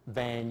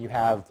vein, you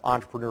have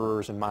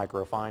entrepreneurs and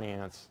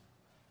microfinance,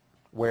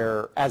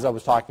 where, as I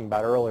was talking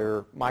about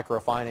earlier,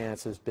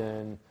 microfinance has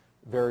been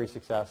very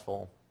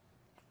successful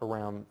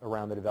around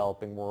the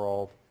developing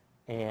world,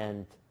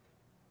 and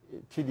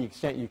to the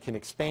extent you can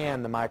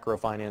expand the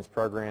microfinance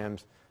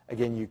programs,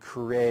 again, you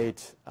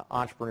create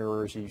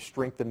entrepreneurs, you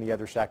strengthen the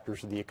other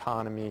sectors of the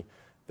economy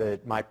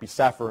that might be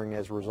suffering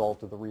as a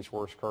result of the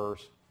resource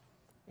curse,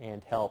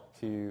 and help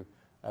to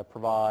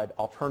provide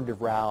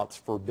alternative routes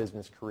for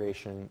business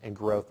creation and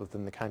growth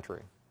within the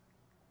country.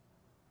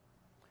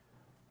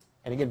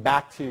 And again,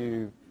 back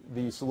to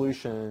the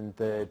solution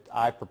that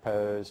I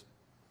proposed,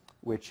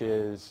 which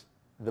is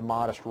the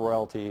modest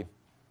royalty.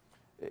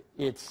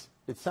 It's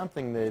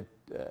something that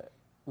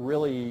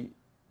really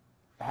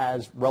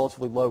has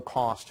relatively low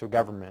cost to a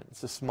government.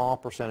 It's a small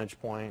percentage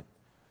point.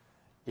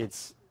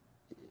 It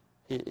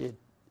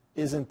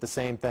isn't the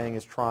same thing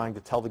as trying to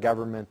tell the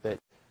government that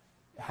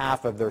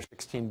half of their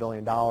 $16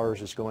 billion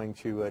is going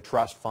to a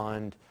trust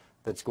fund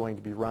that's going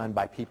to be run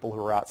by people who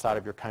are outside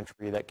of your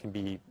country, that can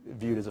be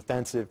viewed as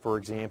offensive, for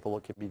example.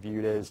 It can be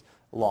viewed as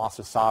loss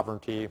of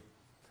sovereignty.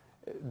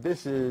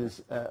 This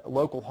is a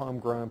local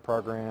homegrown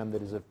program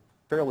that is a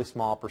fairly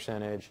small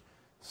percentage.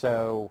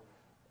 So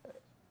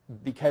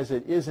because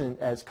it isn't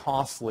as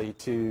costly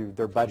to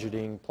their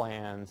budgeting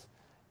plans,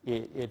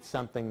 it's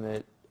something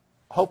that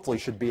hopefully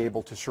should be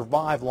able to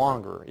survive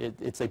longer.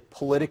 It's a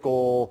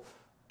political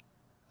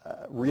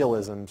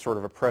realism sort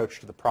of approach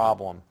to the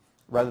problem.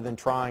 Rather than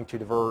trying to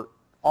divert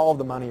all of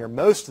the money or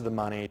most of the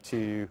money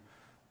to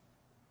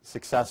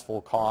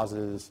successful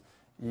causes,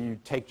 you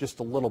take just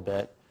a little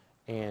bit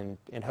and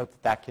hope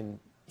that that can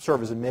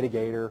serve as a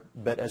mitigator,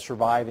 but a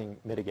surviving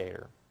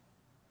mitigator.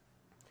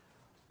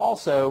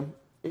 Also,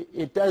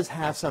 it does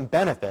have some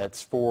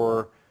benefits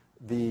for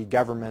the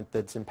government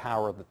that's in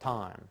power at the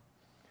time.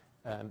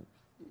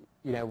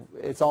 You know,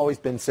 it's always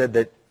been said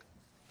that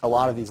a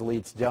lot of these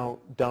elites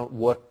don't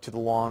look to the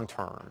long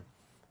term.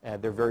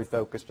 They're very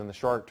focused on the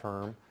short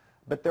term,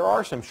 but there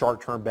are some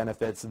short-term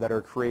benefits that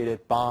are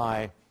created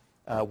by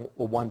a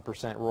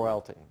 1%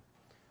 royalty.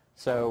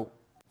 So,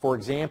 for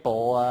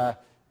example,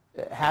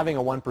 having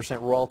a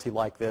 1% royalty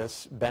like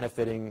this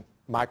benefiting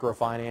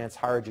microfinance,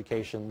 higher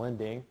education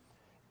lending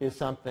is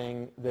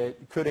something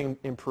that could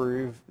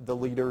improve the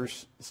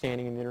leaders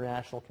standing in the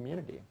international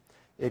community.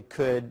 It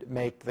could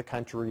make the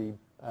country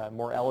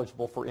more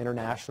eligible for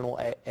international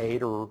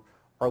aid or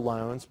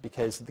loans,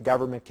 because the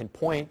government can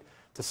point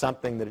to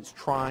something that it's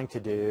trying to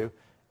do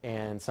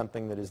and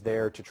something that is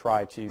there to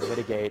try to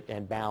mitigate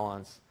and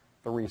balance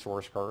the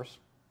resource curse.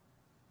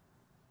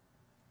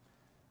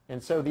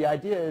 And so the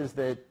idea is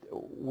that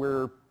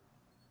we're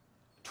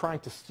trying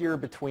to steer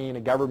between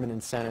a government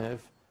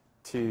incentive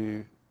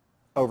to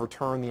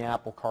overturn the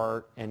apple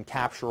cart and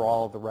capture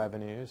all of the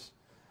revenues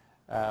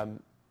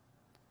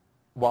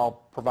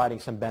while providing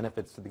some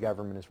benefits to the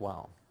government as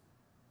well.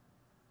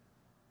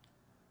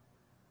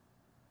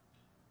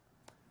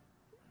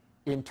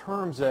 In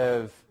terms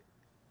of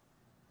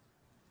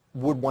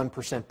would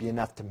 1% be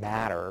enough to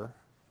matter,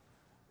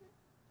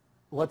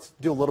 let's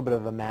do a little bit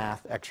of a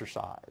math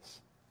exercise.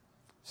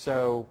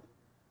 So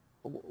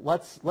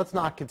let's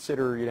not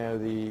consider, you know,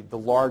 the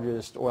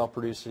largest oil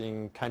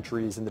producing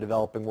countries in the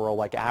developing world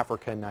like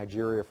Africa and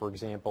Nigeria, for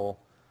example.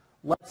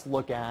 Let's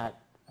look at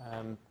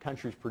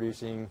countries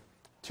producing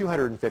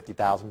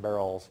 250,000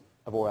 barrels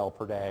of oil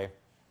per day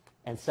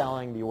and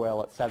selling the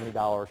oil at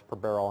 $70 per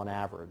barrel on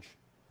average.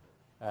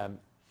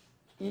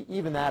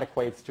 Even that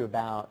equates to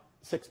about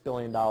 $6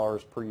 billion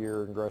per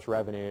year in gross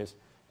revenues,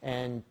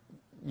 and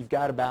you've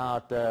got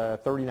about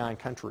 39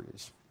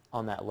 countries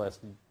on that list.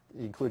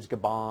 It includes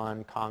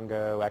Gabon,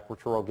 Congo,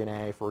 Equatorial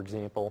Guinea, for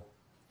example.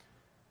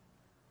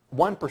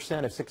 1%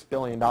 of $6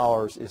 billion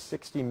is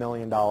 $60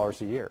 million a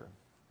year.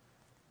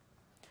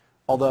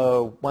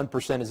 Although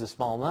 1% is a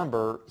small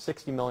number,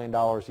 $60 million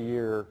a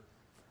year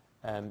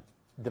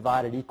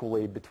divided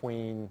equally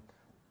between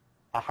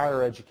a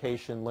higher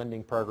education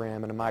lending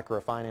program and a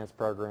microfinance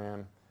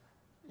program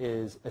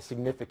is a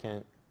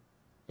significant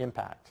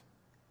impact.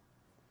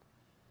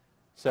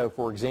 So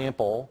for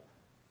example,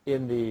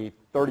 in the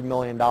 $30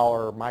 million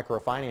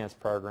microfinance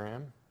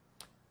program,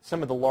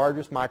 some of the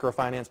largest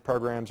microfinance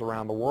programs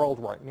around the world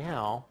right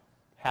now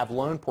have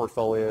loan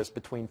portfolios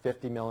between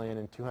 $50 million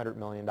and $200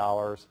 million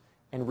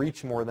and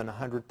reach more than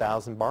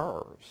 100,000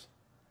 borrowers.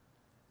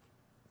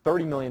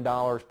 $30 million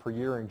per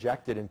year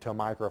injected into a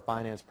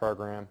microfinance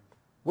program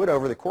would,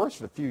 over the course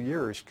of a few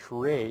years,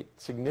 create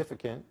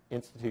significant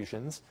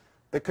institutions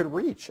that could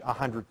reach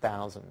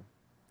 100,000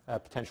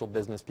 potential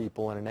business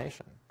people in a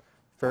nation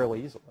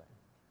fairly easily.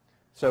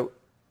 So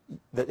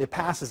it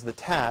passes the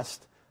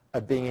test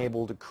of being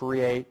able to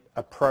create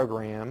a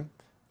program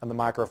on the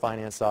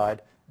microfinance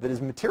side that is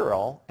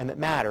material and that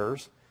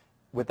matters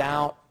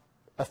without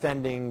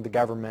offending the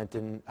government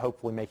and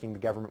hopefully making the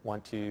government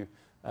want to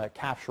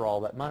capture all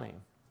that money.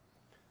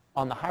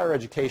 On the higher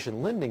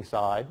education lending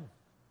side,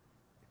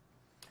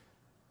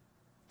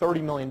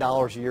 $30 million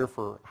a year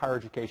for higher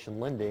education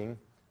lending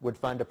would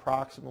fund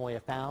approximately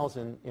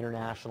 1,000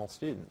 international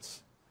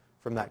students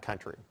from that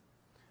country.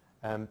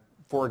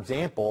 For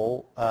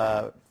example,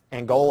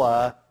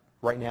 Angola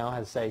right now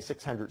has, say,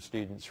 600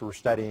 students who are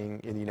studying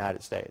in the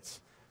United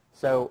States.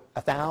 So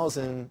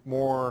 1,000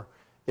 more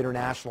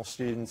international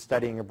students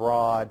studying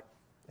abroad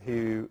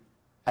who,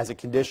 as a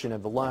condition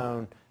of the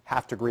loan,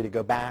 have to agree to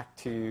go back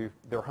to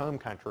their home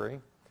country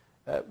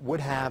would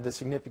have a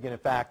significant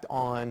effect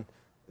on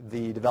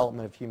the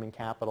development of human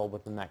capital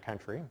within that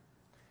country.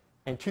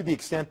 And to the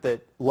extent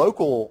that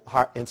local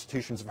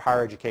institutions of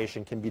higher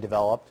education can be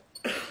developed,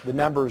 the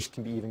numbers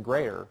can be even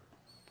greater.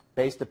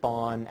 Based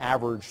upon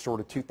average sort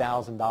of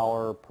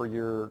 $2,000 per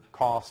year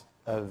cost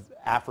of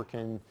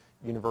African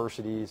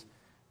universities,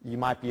 you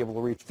might be able to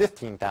reach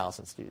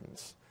 15,000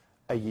 students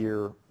a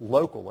year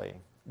locally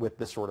with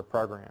this sort of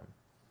program.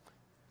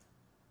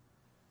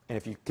 And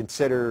if you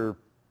consider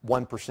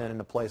 1% in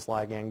a place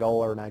like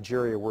Angola or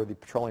Nigeria where the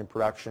petroleum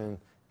production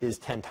is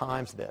 10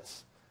 times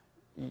this,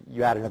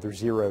 you add another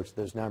zero to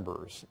those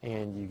numbers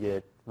and you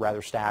get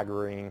rather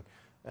staggering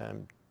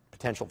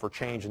potential for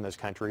change in those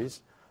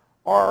countries.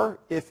 Or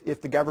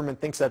if the government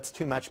thinks that's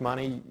too much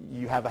money,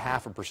 you have a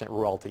 0.5%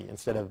 royalty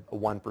instead of a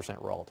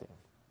 1% royalty.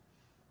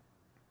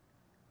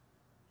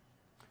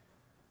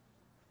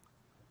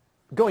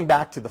 Going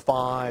back to the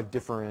 5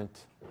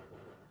 different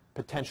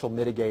potential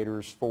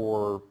mitigators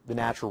for the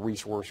natural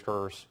resource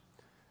curse,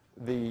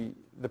 the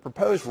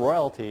proposed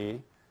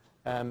royalty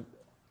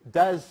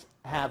does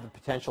have the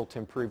potential to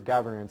improve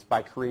governance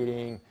by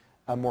creating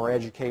a more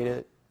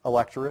educated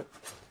electorate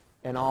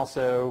and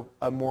also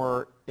a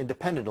more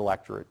independent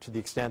electorate, to the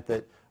extent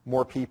that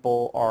more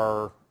people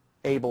are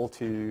able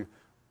to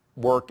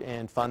work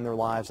and fund their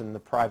lives in the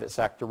private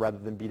sector rather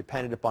than be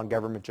dependent upon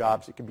government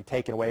jobs that can be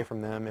taken away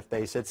from them if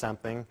they said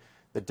something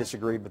that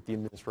disagreed with the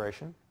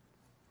administration.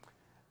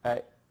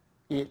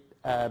 It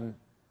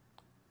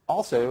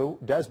also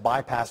does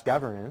bypass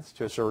governance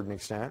to a certain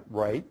extent,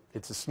 right?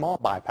 It's a small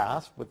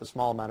bypass with a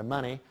small amount of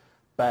money,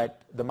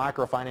 but the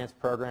microfinance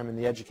program and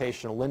the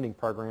educational lending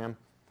program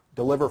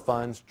deliver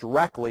funds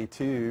directly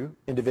to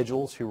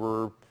individuals who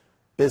were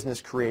business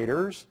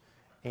creators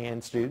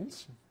and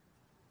students.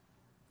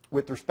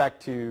 With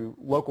respect to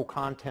local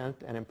content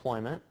and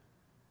employment,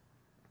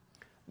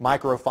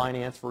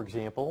 microfinance, for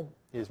example,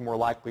 is more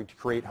likely to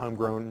create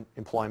homegrown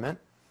employment.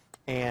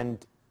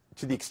 And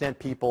to the extent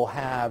people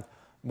have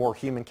more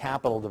human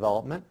capital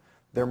development,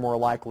 they're more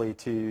likely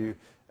to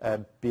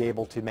be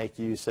able to make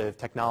use of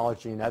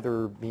technology and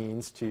other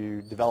means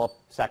to develop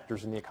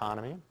sectors in the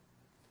economy.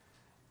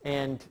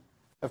 And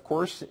of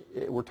course,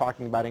 we're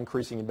talking about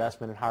increasing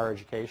investment in higher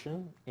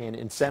education and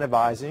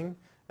incentivizing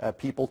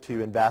people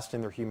to invest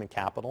in their human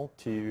capital,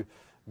 to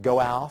go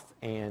out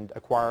and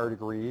acquire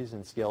degrees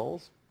and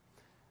skills.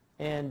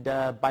 And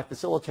by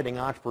facilitating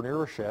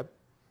entrepreneurship,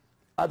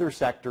 other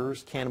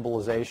sectors,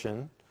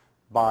 cannibalization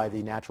by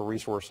the natural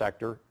resource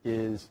sector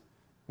is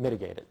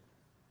mitigated.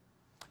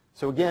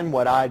 So again,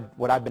 what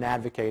I've been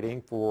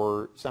advocating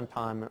for some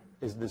time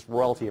is this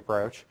royalty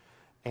approach.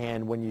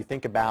 And when you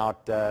think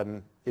about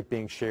it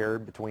being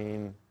shared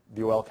between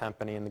the oil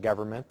company and the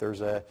government, there's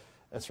a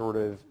sort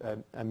of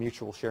a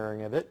mutual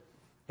sharing of it.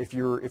 If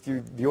you're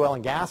the oil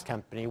and gas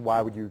company,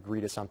 why would you agree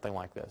to something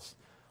like this?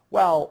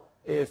 Well,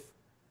 if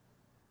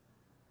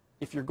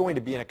you're going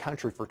to be in a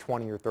country for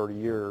 20 or 30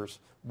 years,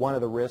 one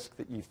of the risks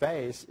that you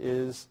face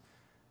is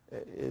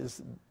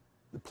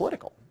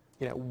political.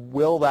 You know,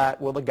 will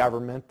the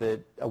government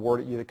that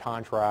awarded you the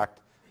contract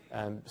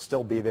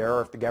still be there?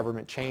 Or if the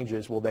government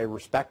changes, will they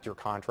respect your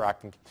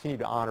contract and continue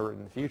to honor it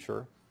in the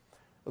future?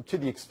 Well, to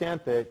the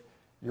extent that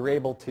you're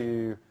able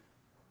to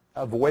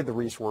avoid the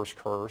resource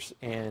curse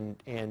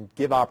and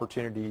give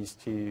opportunities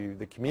to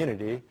the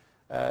community,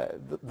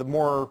 the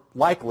more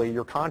likely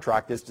your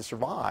contract is to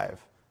survive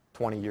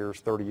 20 years,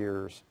 30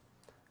 years.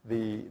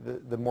 The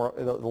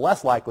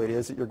less likely it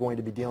is that you're going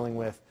to be dealing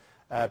with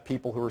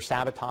people who are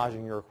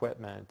sabotaging your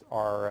equipment,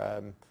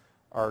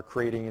 are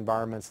creating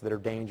environments that are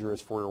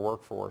dangerous for your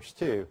workforce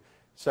too.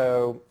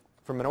 So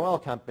from an oil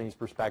company's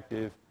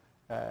perspective,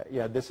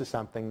 yeah, this is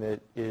something that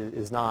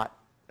is not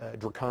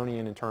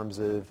draconian in terms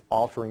of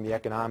altering the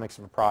economics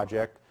of a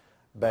project,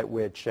 but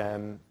which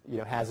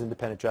has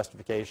independent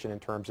justification in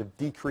terms of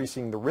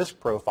decreasing the risk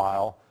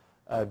profile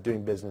of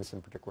doing business in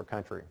a particular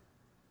country.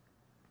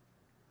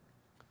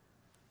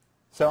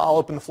 So I'll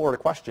open the floor to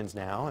questions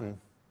now,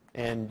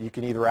 and you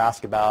can either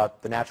ask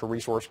about the natural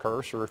resource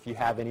curse, or if you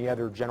have any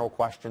other general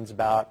questions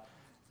about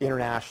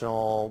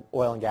international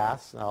oil and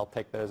gas, I'll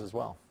take those as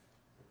well.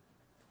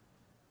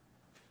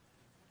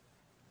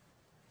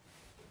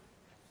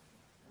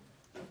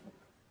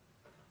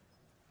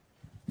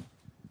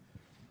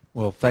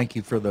 Well, thank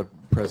you for the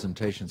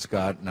presentation,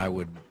 Scott, and I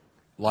would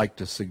like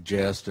to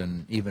suggest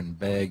and even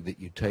beg that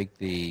you take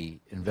the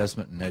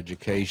investment in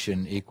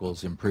education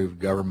equals improved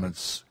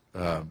government's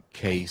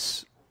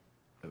case,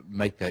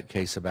 make that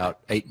case about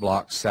 8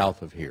 blocks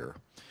south of here.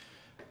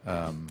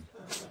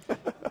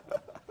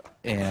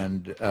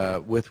 And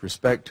with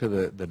respect to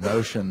the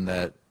notion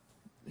that,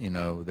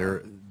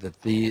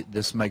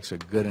 this makes a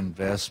good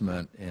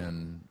investment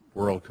in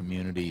rural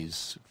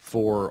communities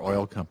for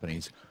oil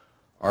companies,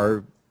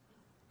 are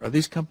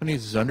these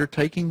companies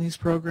undertaking these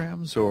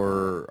programs,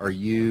 or are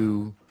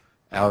you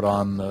out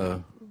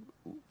on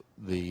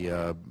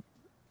the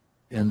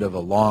end of a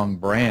long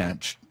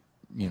branch,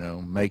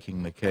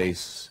 making the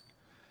case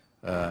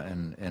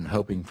and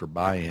hoping for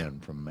buy-in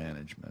from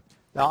management?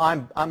 Now,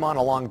 I'm on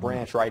a long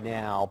branch right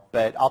now,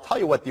 but I'll tell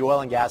you what the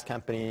oil and gas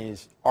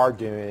companies are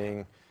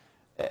doing.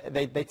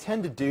 They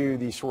tend to do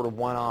these sort of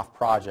one-off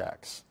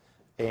projects.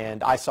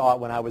 And I saw it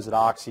when I was at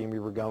Oxy and we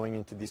were going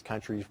into these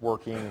countries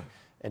working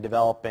and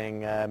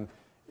developing.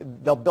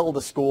 They'll build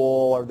a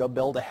school or they'll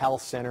build a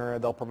health center.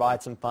 They'll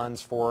provide some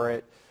funds for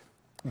it.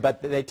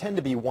 But they tend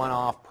to be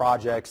one-off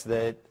projects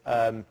that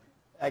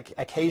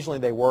occasionally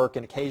they work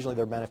and occasionally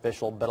they're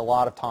beneficial, but a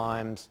lot of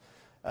times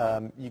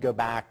you go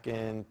back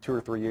in 2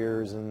 or 3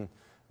 years and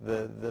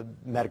the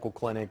medical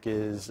clinic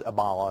is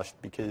abolished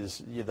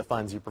because the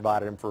funds you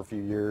provided them for a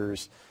few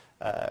years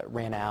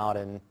ran out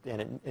and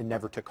it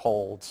never took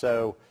hold.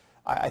 So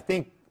I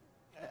think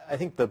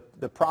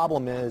the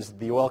problem is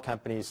the oil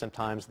companies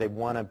sometimes they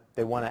want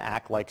to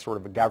act like sort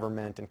of a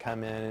government and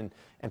come in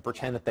and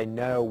pretend that they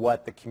know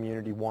what the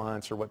community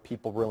wants or what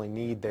people really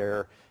need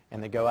there,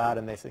 and they go out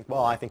and they think,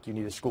 well, I think you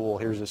need a school,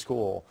 here's a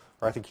school,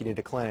 or I think you need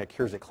a clinic,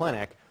 here's a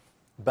clinic.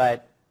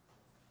 But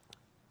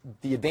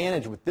the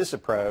advantage with this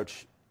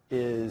approach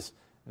is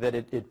that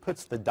it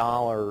puts the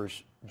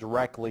dollars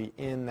directly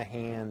in the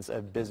hands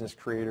of business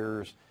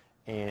creators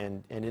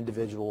and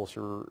individuals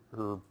who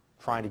are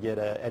trying to get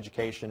an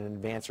education and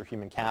advance their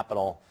human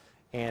capital,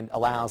 and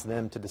allows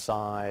them to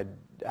decide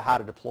how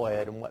to deploy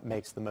it and what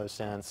makes the most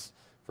sense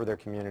for their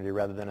community,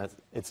 rather than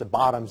it's a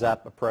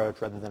bottoms-up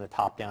approach rather than a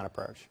top-down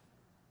approach.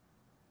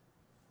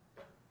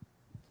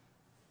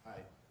 Hi,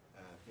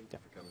 thank you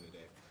for coming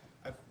today.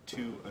 I have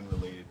 2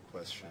 unrelated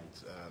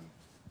questions.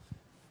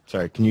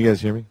 Sorry, can you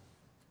guys hear me?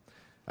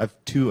 I have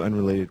 2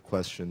 unrelated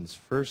questions.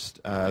 First,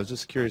 I was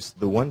just curious,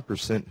 the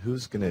 1%,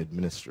 who's going to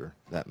administer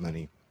that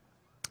money?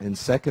 And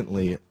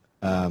secondly,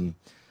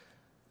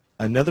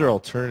 another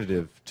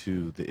alternative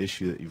to the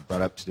issue that you've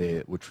brought up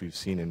today, which we've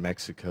seen in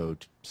Mexico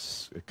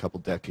a couple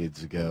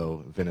decades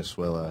ago,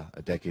 Venezuela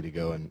a decade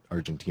ago, and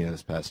Argentina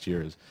this past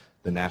year, is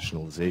the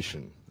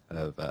nationalization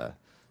of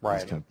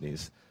these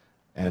companies.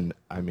 And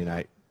I mean,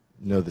 I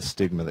know the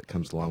stigma that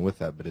comes along with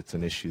that, but it's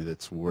an issue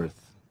that's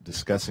worth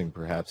discussing,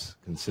 perhaps,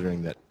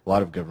 considering that a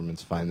lot of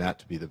governments find that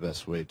to be the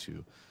best way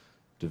to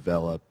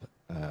develop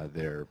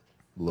their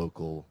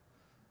local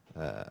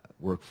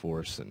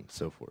workforce and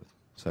so forth.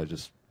 So I'd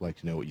just like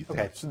to know what you think.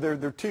 Okay, so there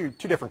are two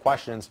different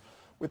questions.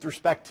 With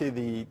respect to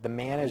the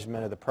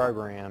management of the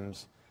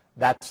programs,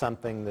 that's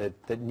something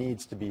that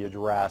needs to be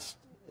addressed,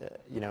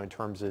 in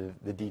terms of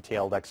the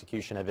detailed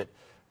execution of it.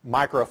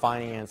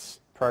 Microfinance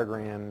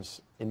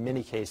programs, in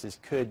many cases,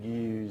 could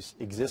use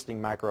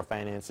existing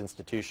microfinance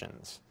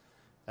institutions.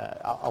 There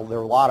are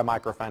a lot of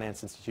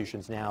microfinance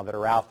institutions now that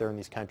are out there in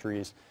these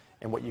countries,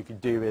 and what you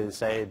could do is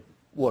say,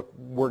 look,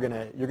 you're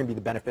going to be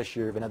the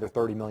beneficiary of another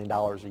 $30 million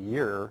a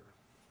year,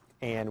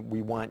 and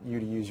we want you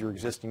to use your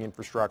existing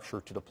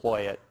infrastructure to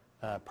deploy it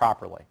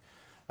properly.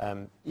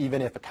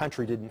 Even if a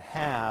country didn't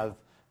have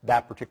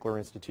that particular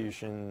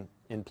institution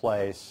in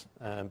place,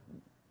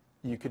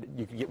 you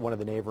could get one of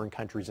the neighboring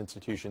countries'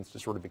 institutions to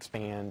sort of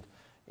expand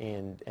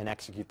and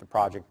execute the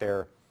project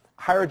there.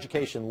 Higher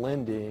education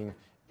lending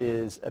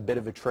is a bit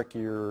of a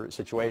trickier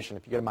situation.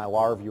 If you go to my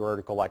law review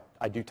article,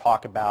 I do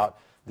talk about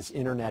this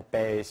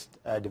internet-based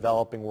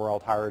developing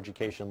world higher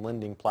education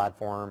lending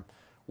platform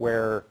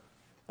where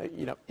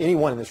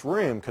anyone in this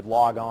room could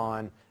log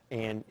on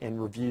and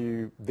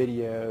review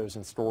videos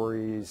and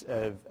stories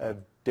of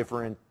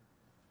different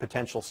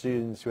potential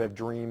students who have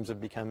dreams of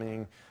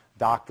becoming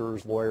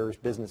doctors, lawyers,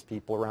 business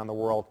people around the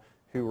world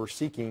who are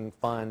seeking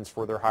funds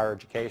for their higher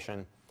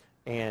education.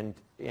 And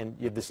you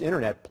have this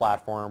internet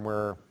platform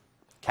where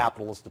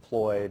capital is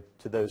deployed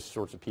to those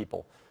sorts of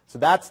people. So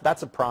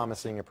that's a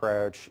promising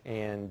approach,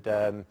 and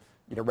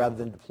rather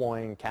than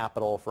deploying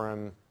capital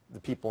from the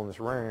people in this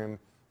room,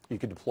 you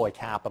could deploy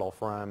capital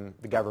from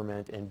the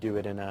government and do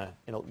it in a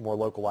more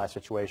localized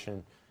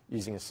situation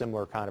using a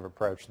similar kind of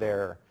approach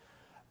there.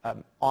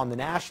 On the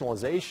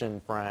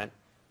nationalization front,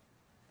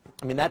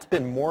 I mean, that's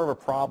been more of a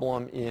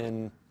problem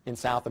in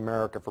South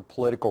America for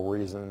political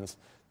reasons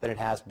than it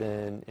has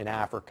been in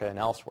Africa and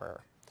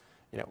elsewhere.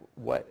 You know,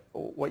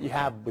 what you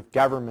have with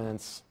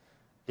governments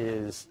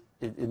is,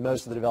 in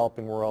most of the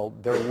developing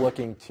world, they're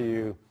looking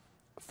to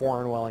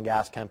foreign oil and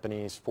gas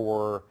companies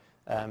for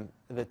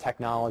the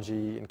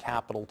technology and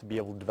capital to be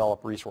able to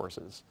develop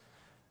resources.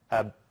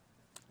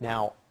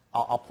 Now,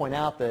 I'll point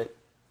out that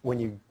when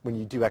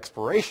you do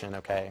exploration,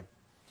 okay,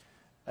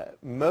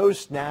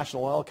 most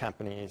national oil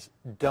companies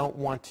don't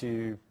want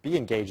to be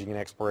engaging in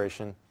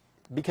exploration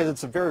because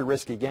it's a very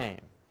risky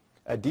game.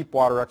 A deep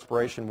water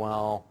exploration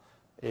well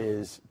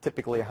is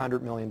typically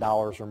 $100 million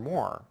or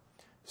more.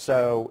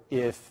 So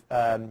if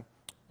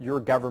your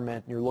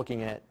government, you're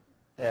looking at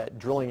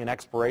drilling an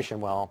exploration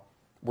well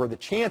where the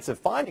chance of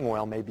finding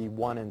oil may be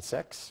 1 in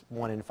 6,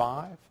 1 in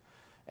 5,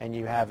 and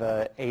you have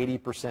a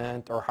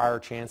 80% or higher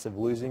chance of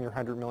losing your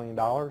 $100 million,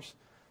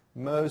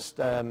 most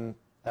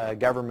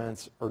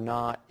governments are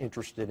not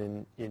interested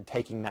in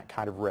taking that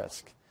kind of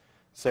risk.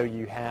 So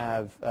you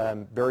have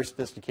very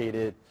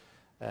sophisticated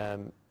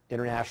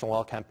international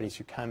oil companies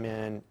who come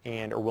in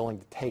and are willing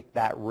to take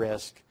that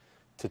risk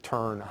to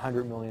turn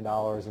 $100 million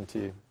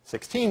into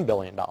 $16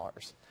 billion.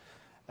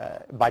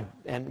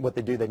 And what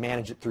they do, they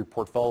manage it through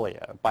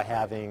portfolio by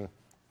having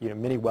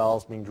many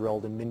wells being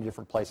drilled in many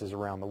different places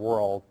around the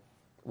world,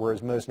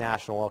 whereas most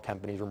national oil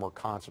companies are more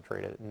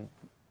concentrated, and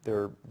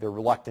they're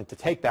reluctant to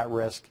take that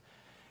risk.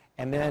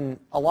 And then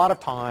a lot of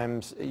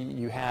times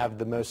you have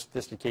the most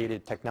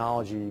sophisticated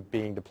technology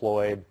being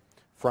deployed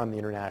from the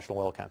international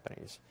oil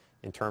companies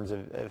in terms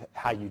of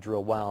how you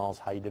drill wells,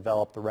 how you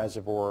develop the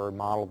reservoir,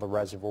 model the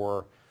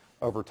reservoir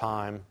over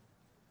time.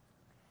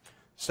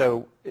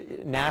 So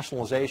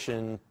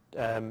nationalization,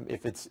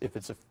 if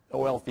it's an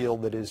oil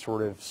field that is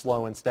sort of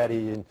slow and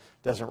steady and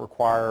doesn't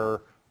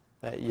require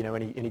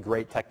any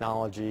great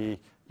technology,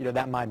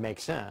 that might make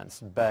sense.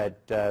 But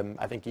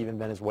I think even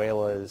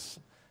Venezuela has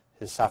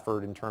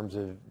suffered in terms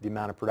of the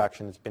amount of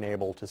production it's been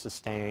able to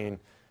sustain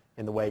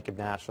in the wake of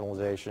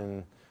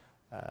nationalization.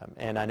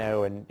 And I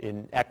know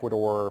in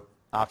Ecuador,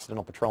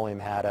 Occidental Petroleum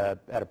had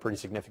a pretty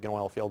significant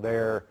oil field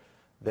there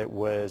that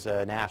was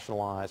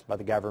nationalized by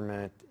the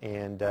government,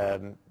 and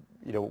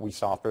we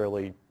saw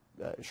fairly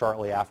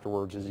shortly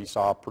afterwards as you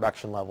saw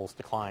production levels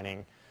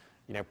declining,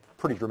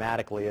 pretty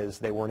dramatically, as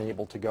they weren't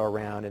able to go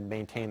around and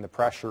maintain the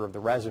pressure of the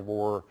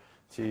reservoir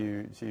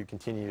to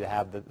continue to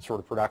have the sort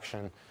of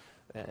production.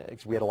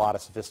 Because we had a lot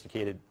of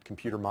sophisticated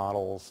computer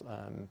models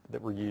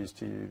that were used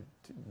to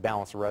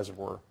balance the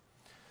reservoir.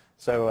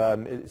 So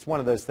it's one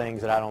of those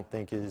things that I don't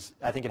think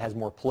I think it has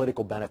more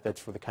political benefits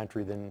for the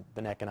country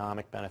than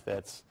economic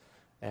benefits.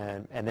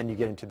 And then you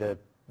get into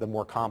the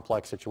more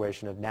complex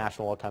situation of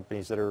national oil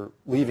companies that are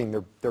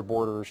leaving their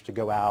borders to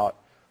go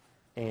out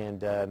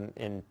and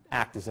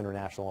act as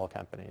international oil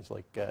companies,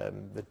 like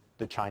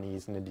the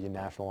Chinese and Indian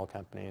national oil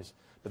companies.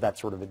 But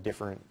that's sort of a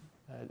different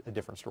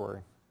story.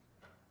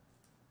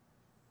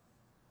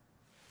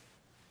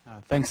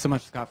 Thanks so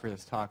much, Scott, for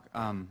this talk.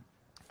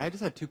 I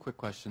just had two quick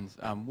questions.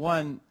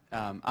 One,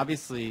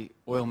 obviously,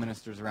 oil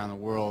ministers around the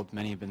world,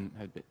 many have been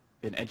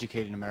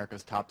educated in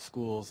America's top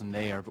schools, and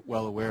they are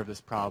well aware of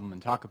this problem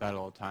and talk about it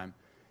all the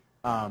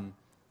time.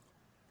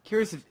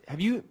 Curious,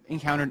 have you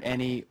encountered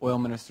any oil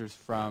ministers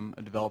from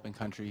a developing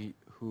country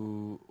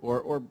who,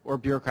 or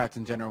bureaucrats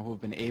in general, who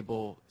have been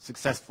able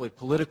successfully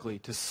politically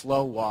to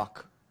slow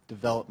walk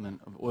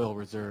development of oil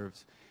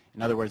reserves?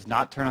 In other words,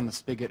 not turn on the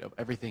spigot of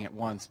everything at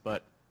once,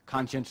 but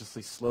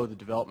conscientiously slow the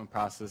development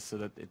process so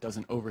that it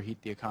doesn't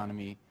overheat the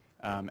economy,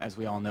 as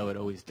we all know it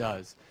always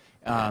does.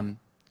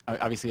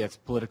 Obviously, that's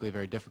politically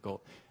very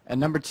difficult. And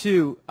number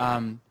two,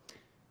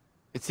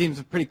 it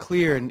seems pretty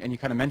clear, and you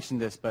kind of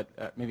mentioned this,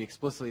 but maybe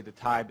explicitly, the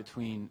tie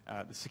between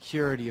the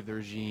security of the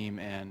regime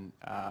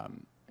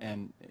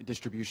and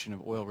distribution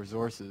of oil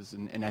resources.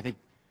 And I think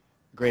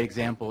a great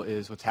example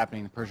is what's happening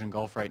in the Persian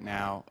Gulf right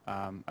now.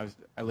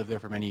 I lived there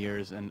for many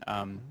years, and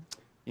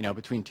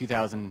between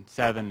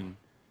 2007 and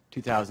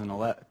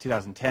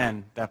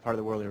 2010, that part of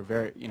the world, they were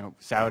very,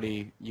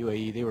 Saudi,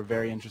 UAE, they were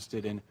very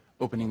interested in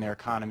opening their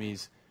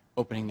economies,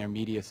 opening their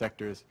media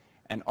sectors,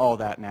 and all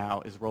that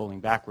now is rolling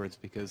backwards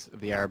because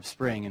of the Arab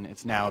Spring, and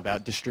it's now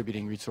about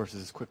distributing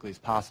resources as quickly as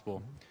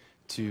possible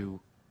to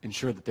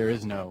ensure that there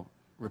is no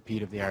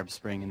repeat of the Arab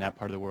Spring in that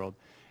part of the world.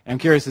 And I'm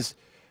curious,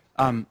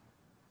 to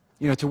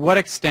what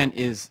extent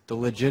is the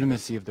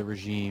legitimacy of the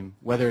regime,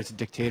 whether it's a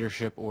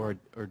dictatorship or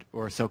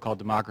a so-called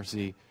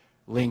democracy,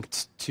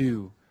 linked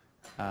to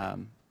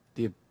the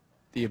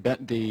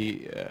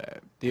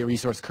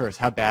resource curse?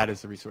 How bad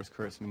is the resource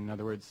curse? I mean, in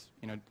other words,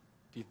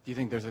 do you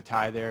think there's a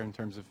tie there in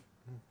terms of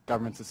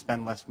governments that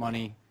spend less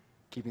money,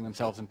 keeping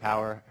themselves in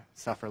power,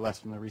 suffer less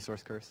from the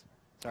resource curse?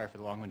 Sorry for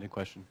the long-winded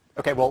question.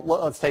 Okay, well,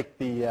 let's take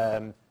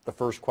the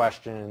first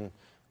question,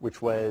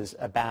 which was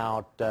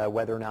about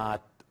whether or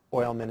not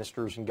oil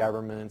ministers and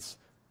governments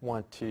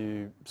want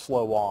to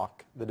slow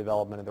walk the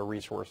development of their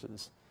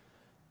resources.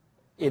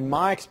 In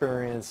my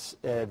experience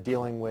of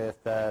dealing with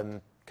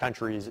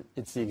countries,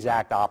 it's the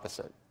exact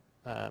opposite.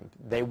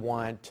 They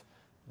want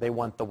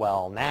the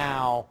well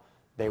now.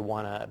 They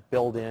want to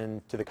build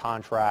into the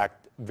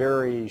contract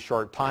very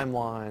short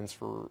timelines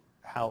for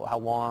how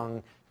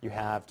long you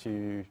have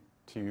to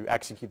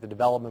execute the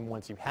development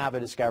once you have a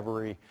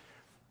discovery,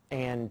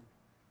 and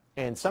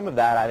some of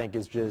that I think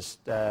is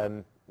just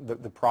the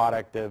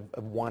product of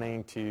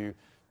wanting to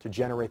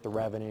generate the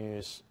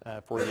revenues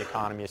for the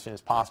economy as soon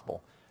as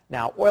possible.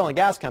 Now, oil and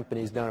gas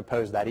companies don't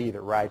oppose that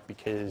either, right?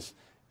 Because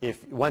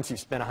once you've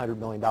spent $100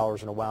 million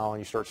in a well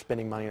and you start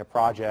spending money in a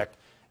project,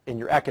 in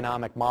your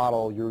economic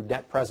model, your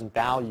net present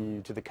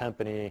value to the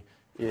company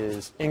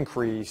is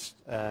increased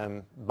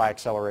by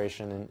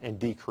acceleration and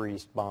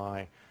decreased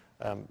by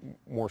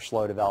more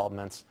slow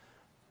developments.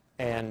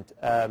 And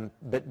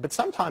but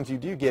sometimes you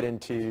do get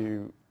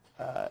into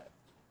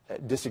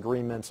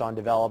disagreements on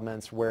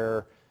developments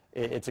where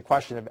it's a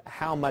question of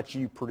how much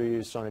you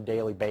produce on a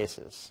daily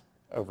basis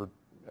over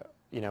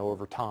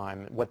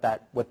time, what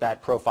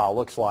that profile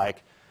looks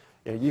like.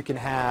 You can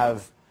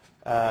have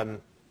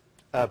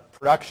a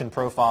production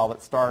profile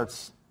that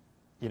starts,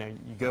 you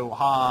go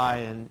high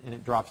and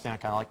it drops down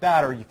kind of like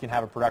that, or you can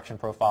have a production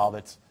profile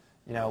that's,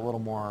 a little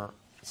more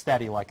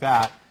steady like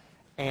that.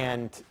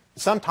 And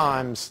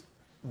sometimes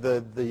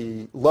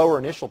the lower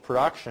initial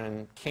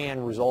production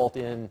can result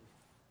in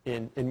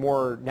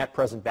more net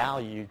present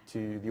value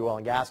to the oil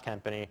and gas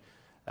company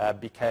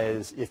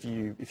because if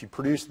you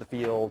produce the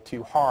field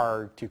too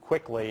hard, too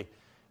quickly,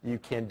 you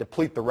can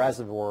deplete the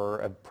reservoir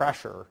of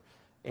pressure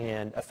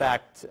and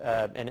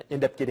and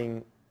end up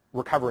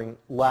recovering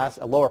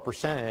a lower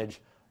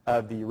percentage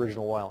of the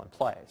original oil in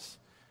place.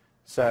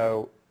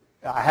 So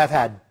I have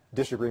had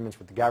disagreements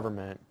with the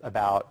government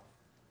about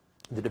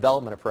the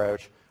development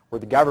approach, where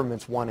the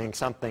government's wanting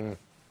something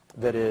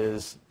that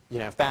is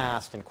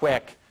fast and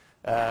quick.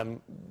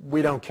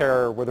 We don't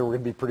care whether we're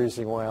going to be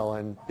producing oil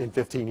in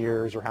 15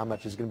 years or how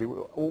much is going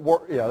to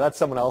be. That's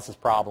someone else's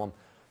problem.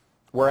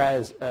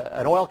 Whereas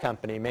an oil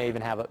company may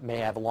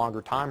have a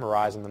longer time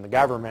horizon than the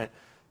government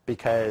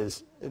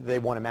because they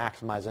want to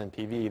maximize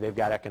NPV. They've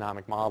got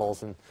economic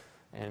models, and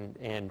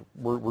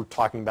we're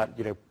talking about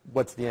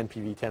what's the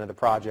NPV 10 of the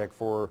project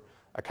for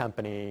a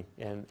company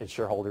and its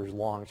shareholders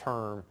long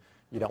term.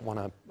 You don't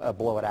want to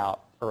blow it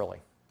out early.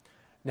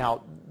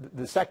 Now,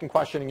 the second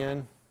question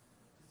again.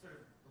 Sort of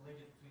the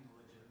linkage between the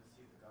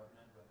legitimacy of the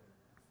government,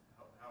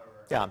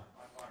 however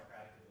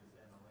autocratic it is,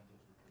 and the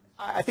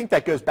linkage. I think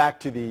that goes back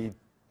to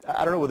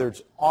I don't know whether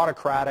it's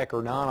autocratic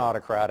or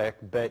non-autocratic,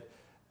 but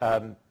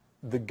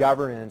the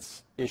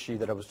governance issue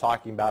that I was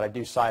talking about, I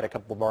do cite a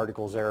couple of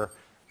articles there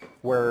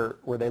where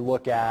they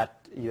look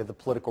at the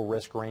political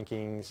risk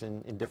rankings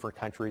in different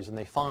countries, and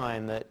they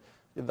find that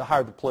the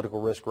higher the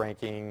political risk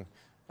ranking,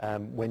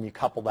 when you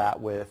couple that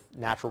with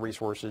natural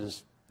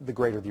resources, the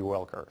greater the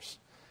oil curse.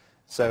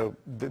 So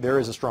there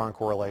is a strong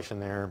correlation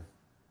there.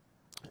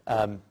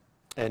 And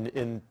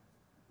in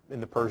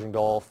the Persian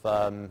Gulf,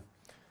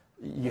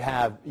 you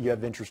have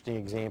interesting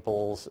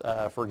examples.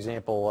 For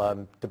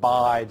example,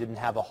 Dubai didn't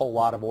have a whole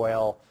lot of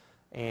oil,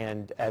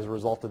 and as a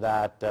result of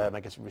that, I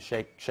guess it was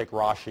Sheikh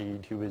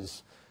Rashid, who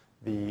was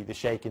the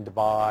sheikh in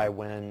Dubai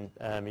when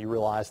he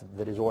realized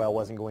that his oil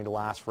wasn't going to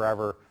last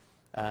forever,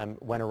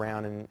 went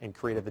around and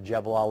created the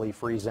Jebel Ali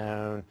Free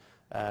Zone,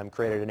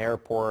 created an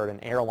airport, an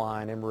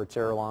airline, Emirates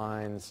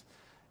Airlines,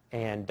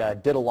 and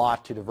did a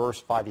lot to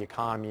diversify the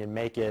economy and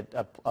make it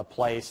a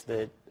place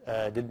that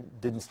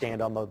didn't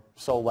stand on the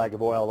sole leg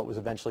of oil that was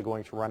eventually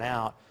going to run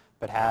out,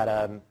 but had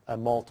a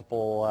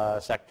multiple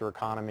sector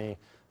economy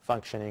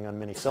functioning on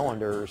many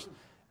cylinders,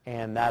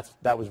 and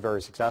that was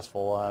very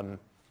successful.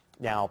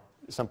 Now,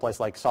 someplace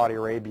like Saudi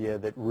Arabia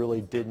that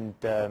really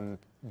didn't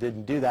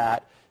do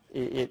that,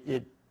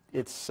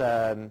 its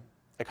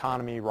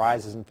economy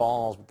rises and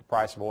falls with the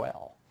price of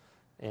oil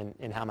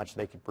and how much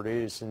they could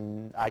produce.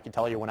 And I can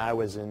tell you, when I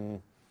was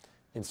in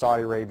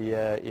Saudi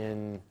Arabia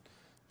in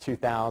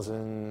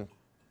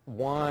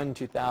 2001,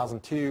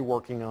 2002,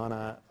 working on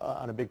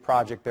a big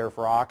project there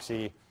for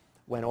Oxy,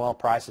 when oil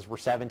prices were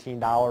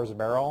 $17 a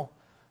barrel,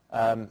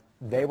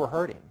 they were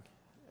hurting.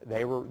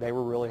 They were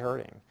really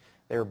hurting.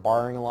 They were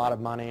borrowing a lot of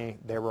money.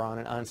 They were on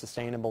an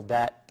unsustainable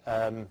debt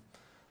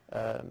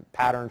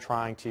pattern,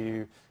 trying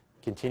to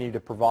continue to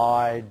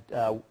provide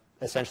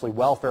essentially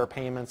welfare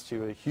payments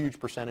to a huge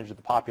percentage of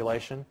the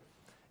population.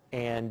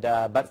 And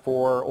but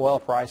for oil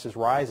prices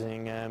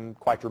rising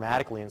quite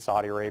dramatically in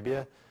Saudi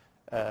Arabia,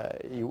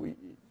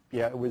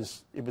 it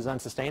was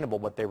unsustainable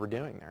what they were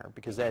doing there,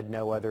 because they had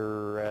no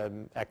other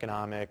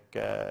economic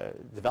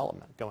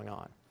development going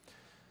on.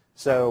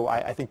 So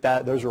I think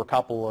that those are a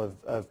couple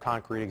of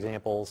concrete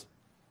examples,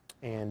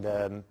 and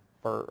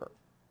are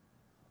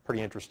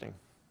pretty interesting.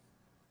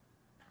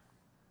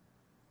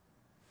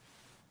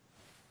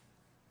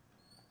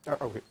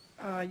 Okay.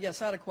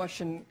 Yes, I had a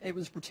question. It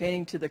was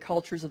pertaining to the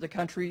cultures of the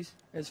countries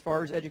as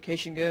far as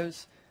education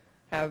goes.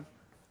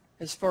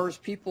 As far as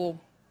people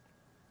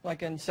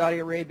like in Saudi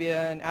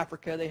Arabia and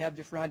Africa, they have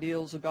different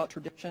ideals about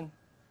tradition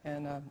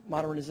and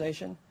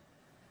modernization.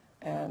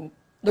 And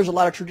there's a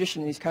lot of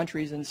tradition in these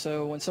countries, and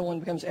so when someone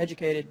becomes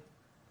educated,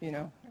 you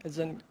know, as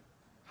in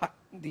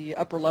the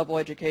upper level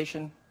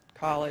education,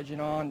 college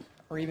and on,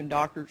 or even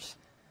doctors,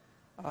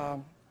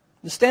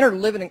 the standard of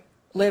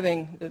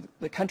living,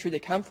 the country they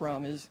come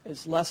from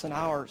is less than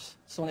ours.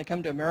 So when they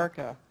come to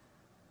America,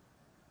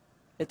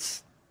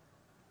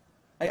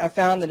 I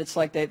found that it's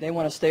like they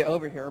want to stay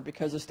over here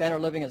because the standard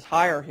of living is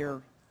higher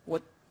here.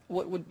 What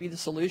would be the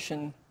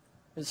solution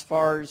as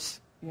far as,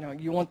 you know,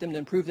 you want them to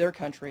improve their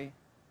country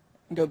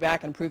and go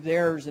back and improve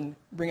theirs and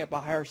bring up a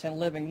higher standard of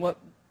living?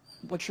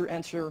 What's your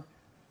answer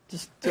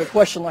to a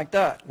question like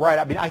that? Right.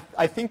 I mean,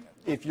 I think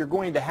if you're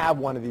going to have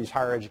one of these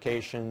higher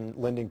education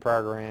lending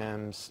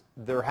programs,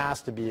 there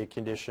has to be a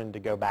condition to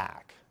go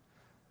back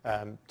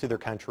to their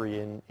country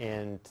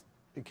and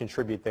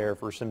contribute there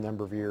for some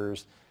number of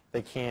years.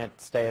 They can't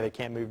stay, they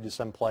can't move to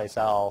someplace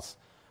else.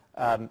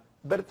 But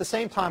at the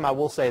same time, I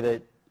will say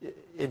that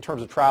in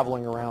terms of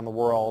traveling around the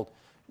world,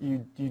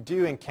 you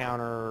do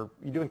encounter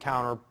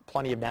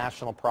plenty of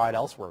national pride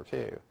elsewhere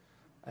too.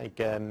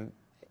 Like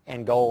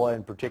Angola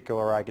in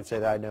particular, I could say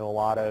that I know a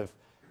lot of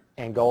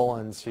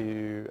Angolans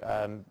who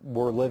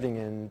were living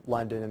in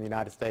London in the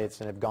United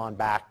States and have gone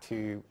back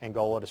to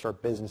Angola to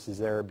start businesses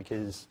there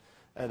because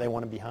they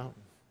want to be home.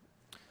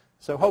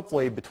 So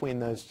hopefully between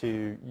those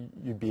two,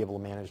 you'd be able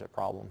to manage that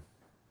problem.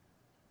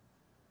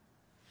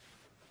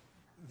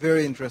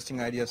 Very interesting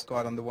idea,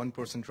 Scott, on the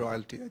 1%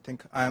 royalty. I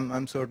think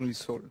I'm certainly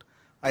sold.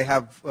 I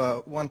have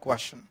one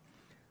question.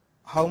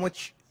 How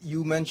much,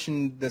 you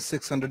mentioned the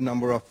 600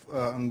 number of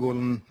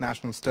Angolan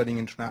nationals studying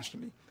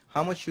internationally.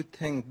 How much you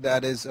think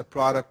that is a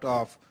product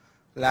of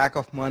lack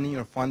of money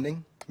or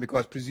funding?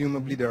 Because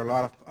presumably there are a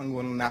lot of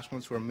Angolan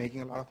nationals who are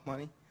making a lot of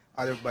money,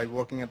 either by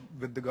working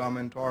with the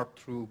government or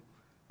through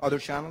other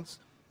channels.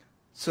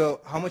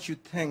 So how much you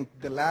think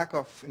the lack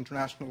of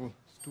international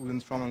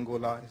students from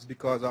Angola is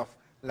because of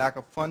lack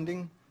of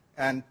funding?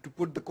 And to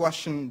put the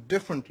question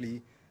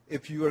differently,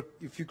 if you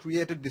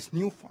created this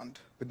new fund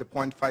with the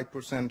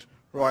 0.5%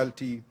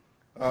 royalty,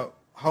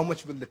 how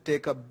much will the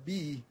take-up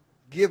be,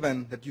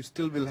 given that you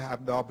still will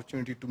have the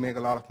opportunity to make a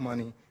lot of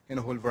money in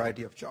a whole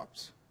variety of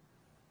jobs?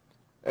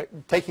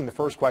 Taking the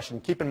first question,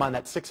 keep in mind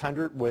that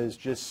 600 was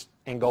just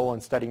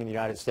Angolans studying in the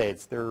United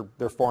States. There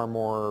are far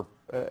more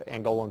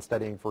Angolans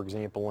studying, for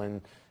example,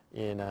 in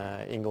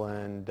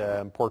England,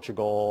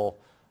 Portugal,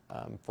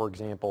 for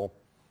example.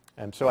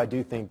 So I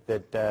do think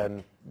that,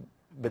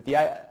 but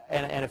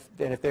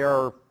if they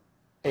are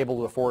able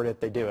to afford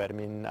it, they do it. I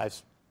mean,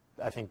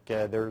 I think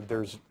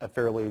there's a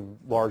fairly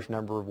large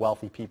number of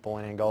wealthy people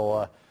in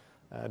Angola,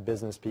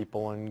 business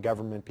people and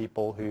government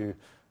people who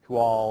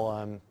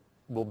all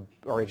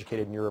are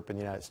educated in Europe and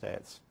the United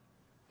States.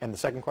 And the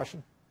second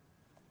question?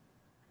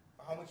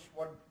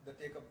 What the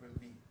take-up will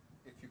be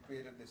if you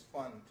created this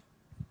fund?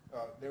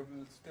 There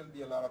will still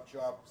be a lot of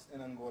jobs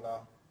in Angola.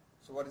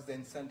 So what is the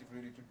incentive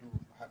really to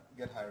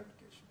get higher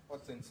education?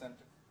 What's the incentive?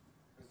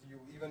 Because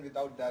even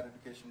without that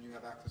education, you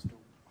have access to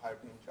higher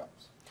paying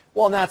jobs.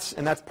 Well, and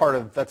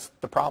that's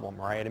the problem,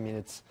 right? I mean,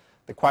 it's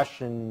the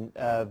question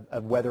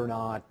of whether or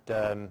not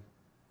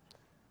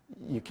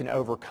you can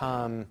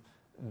overcome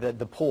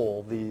the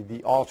pull,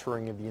 the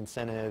altering of the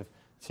incentive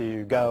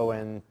to go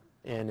and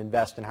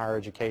invest in higher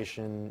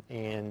education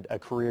and a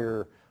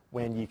career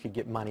when you could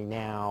get money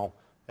now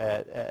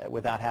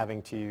without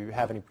having to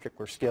have any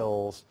particular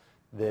skills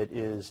that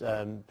is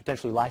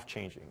potentially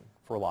life-changing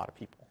for a lot of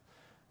people.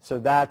 So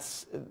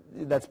that's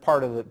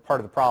part of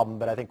the problem.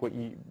 But I think what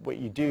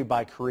you do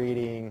by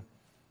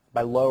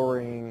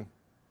lowering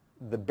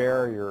the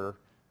barrier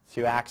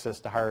to access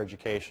to higher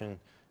education,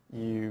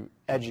 you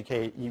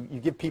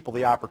give people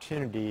the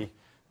opportunity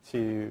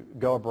to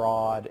go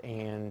abroad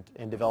and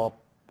develop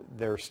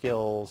their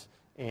skills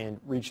and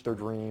reach their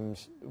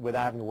dreams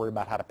without having to worry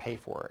about how to pay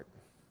for it.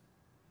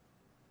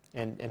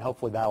 And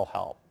hopefully that'll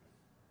help.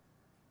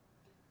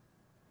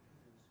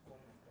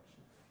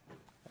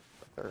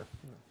 There.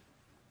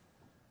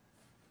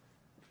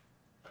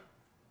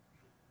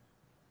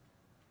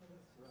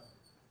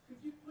 Could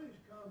you please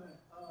comment?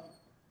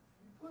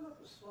 You put up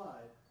a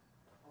slide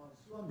on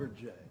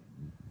Schlumberger.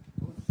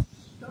 What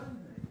stunned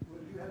me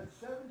was you had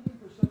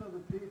 17% of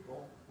the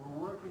people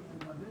were working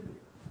in Namibia.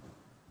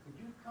 Could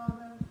you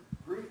comment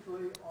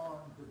briefly on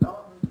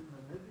development in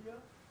Namibia?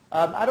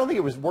 I don't think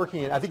it was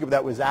working. I think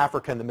that was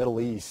Africa and the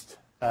Middle East.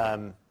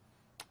 Could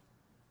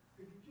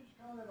you just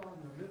comment on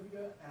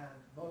Namibia and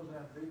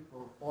Mozambique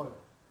for oil?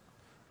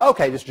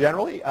 Okay, just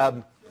generally.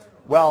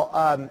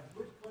 Well,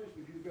 which place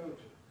would you go to?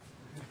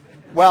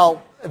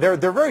 Well, they're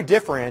very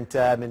different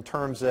in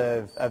terms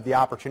of the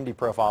opportunity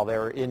profile.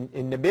 There in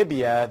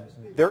Namibia,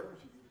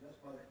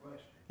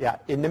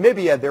 in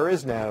Namibia there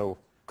is no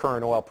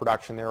current oil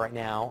production there right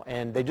now,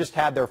 and they just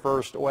had their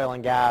first oil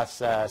and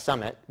gas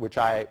summit, which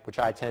I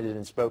attended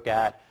and spoke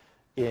at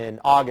in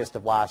August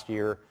of last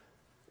year,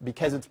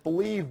 because it's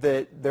believed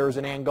that there's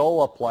an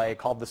Angola play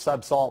called the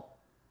subsalt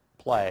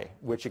play,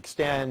 which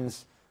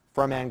extends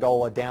from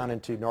Angola down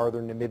into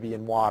northern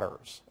Namibian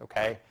waters,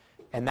 okay?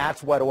 And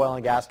that's what oil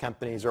and gas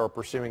companies are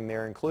pursuing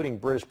there, including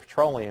British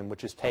Petroleum,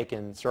 which has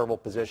taken several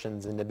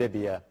positions in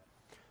Namibia.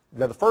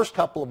 Now, the first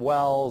couple of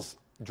wells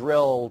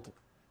drilled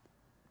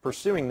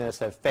pursuing this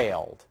have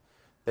failed.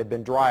 They've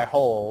been dry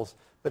holes,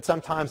 but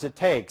sometimes it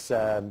takes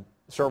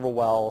several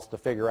wells to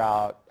figure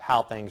out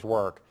how things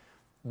work.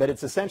 But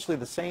it's essentially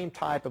the same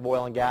type of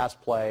oil and gas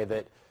play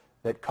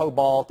that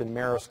Cobalt and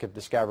Maersk have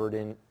discovered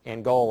in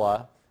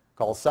Angola,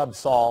 called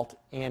subsalt,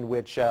 and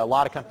which a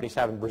lot of companies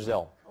have in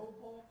Brazil.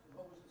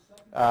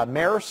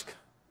 Maersk,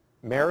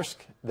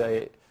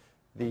 the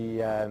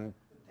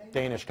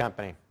Danish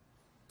company.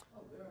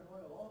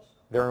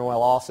 They're in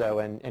oil also,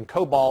 and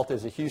Cobalt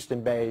is a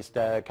Houston-based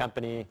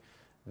company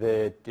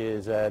that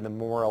is in the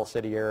Memorial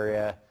City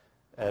area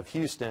of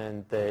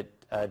Houston that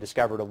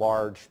discovered a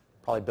large,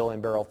 probably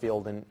billion-barrel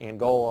field in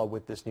Angola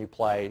with this new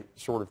play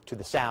sort of to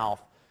the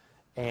south.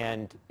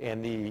 And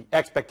the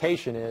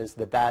expectation is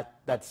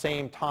that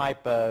same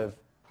type of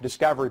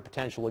discovery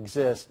potential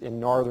exists in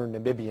northern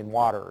Namibian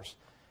waters,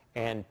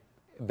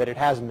 but it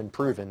hasn't been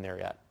proven there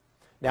yet.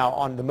 Now,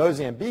 on the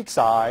Mozambique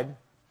side,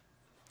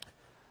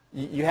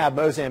 you have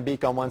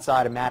Mozambique on one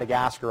side and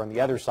Madagascar on the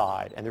other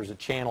side, and there's a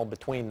channel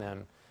between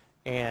them.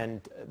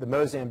 And the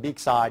Mozambique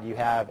side, you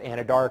have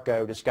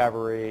Anadarko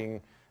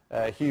discovering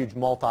huge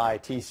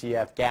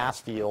multi-TCF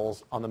gas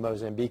fields on the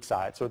Mozambique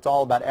side. So it's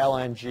all about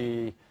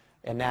LNG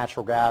and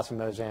natural gas in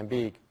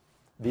Mozambique.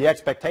 The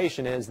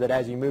expectation is that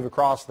as you move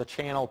across the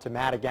channel to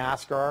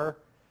Madagascar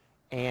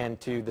and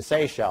to the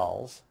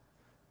Seychelles,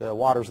 the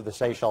waters of the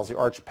Seychelles, the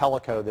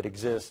archipelago that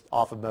exists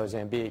off of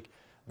Mozambique,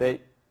 that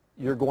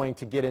you're going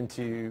to get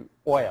into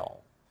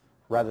oil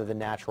rather than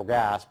natural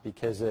gas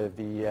because of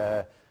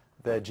the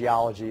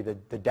geology, the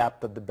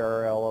depth of the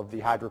burial of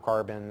the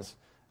hydrocarbons.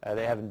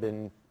 They haven't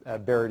been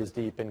buried as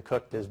deep and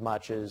cooked as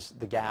much as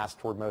the gas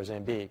toward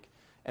Mozambique.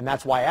 And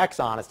that's why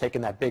Exxon has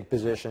taken that big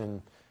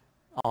position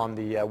on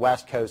the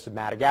west coast of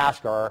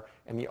Madagascar.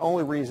 And the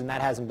only reason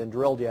that hasn't been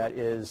drilled yet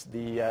is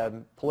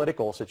the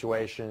political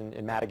situation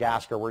in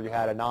Madagascar, where you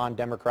had a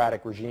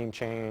non-democratic regime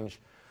change.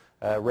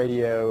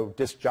 Radio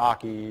disc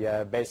jockey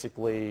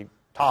basically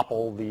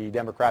toppled the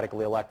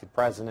democratically elected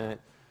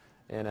president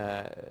in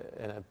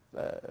an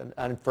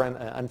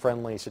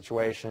unfriendly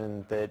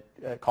situation that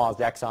caused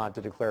Exxon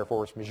to declare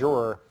force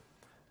majeure.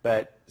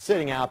 But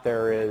sitting out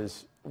there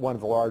is one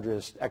of the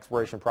largest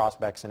exploration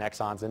prospects in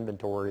Exxon's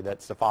inventory,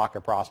 that's the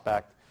Safaka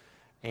prospect.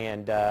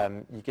 And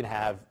you can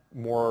have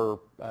more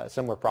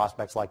similar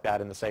prospects like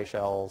that in the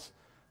Seychelles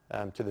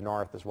to the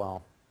north as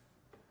well.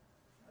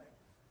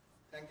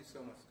 Thank you so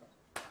much, Scott.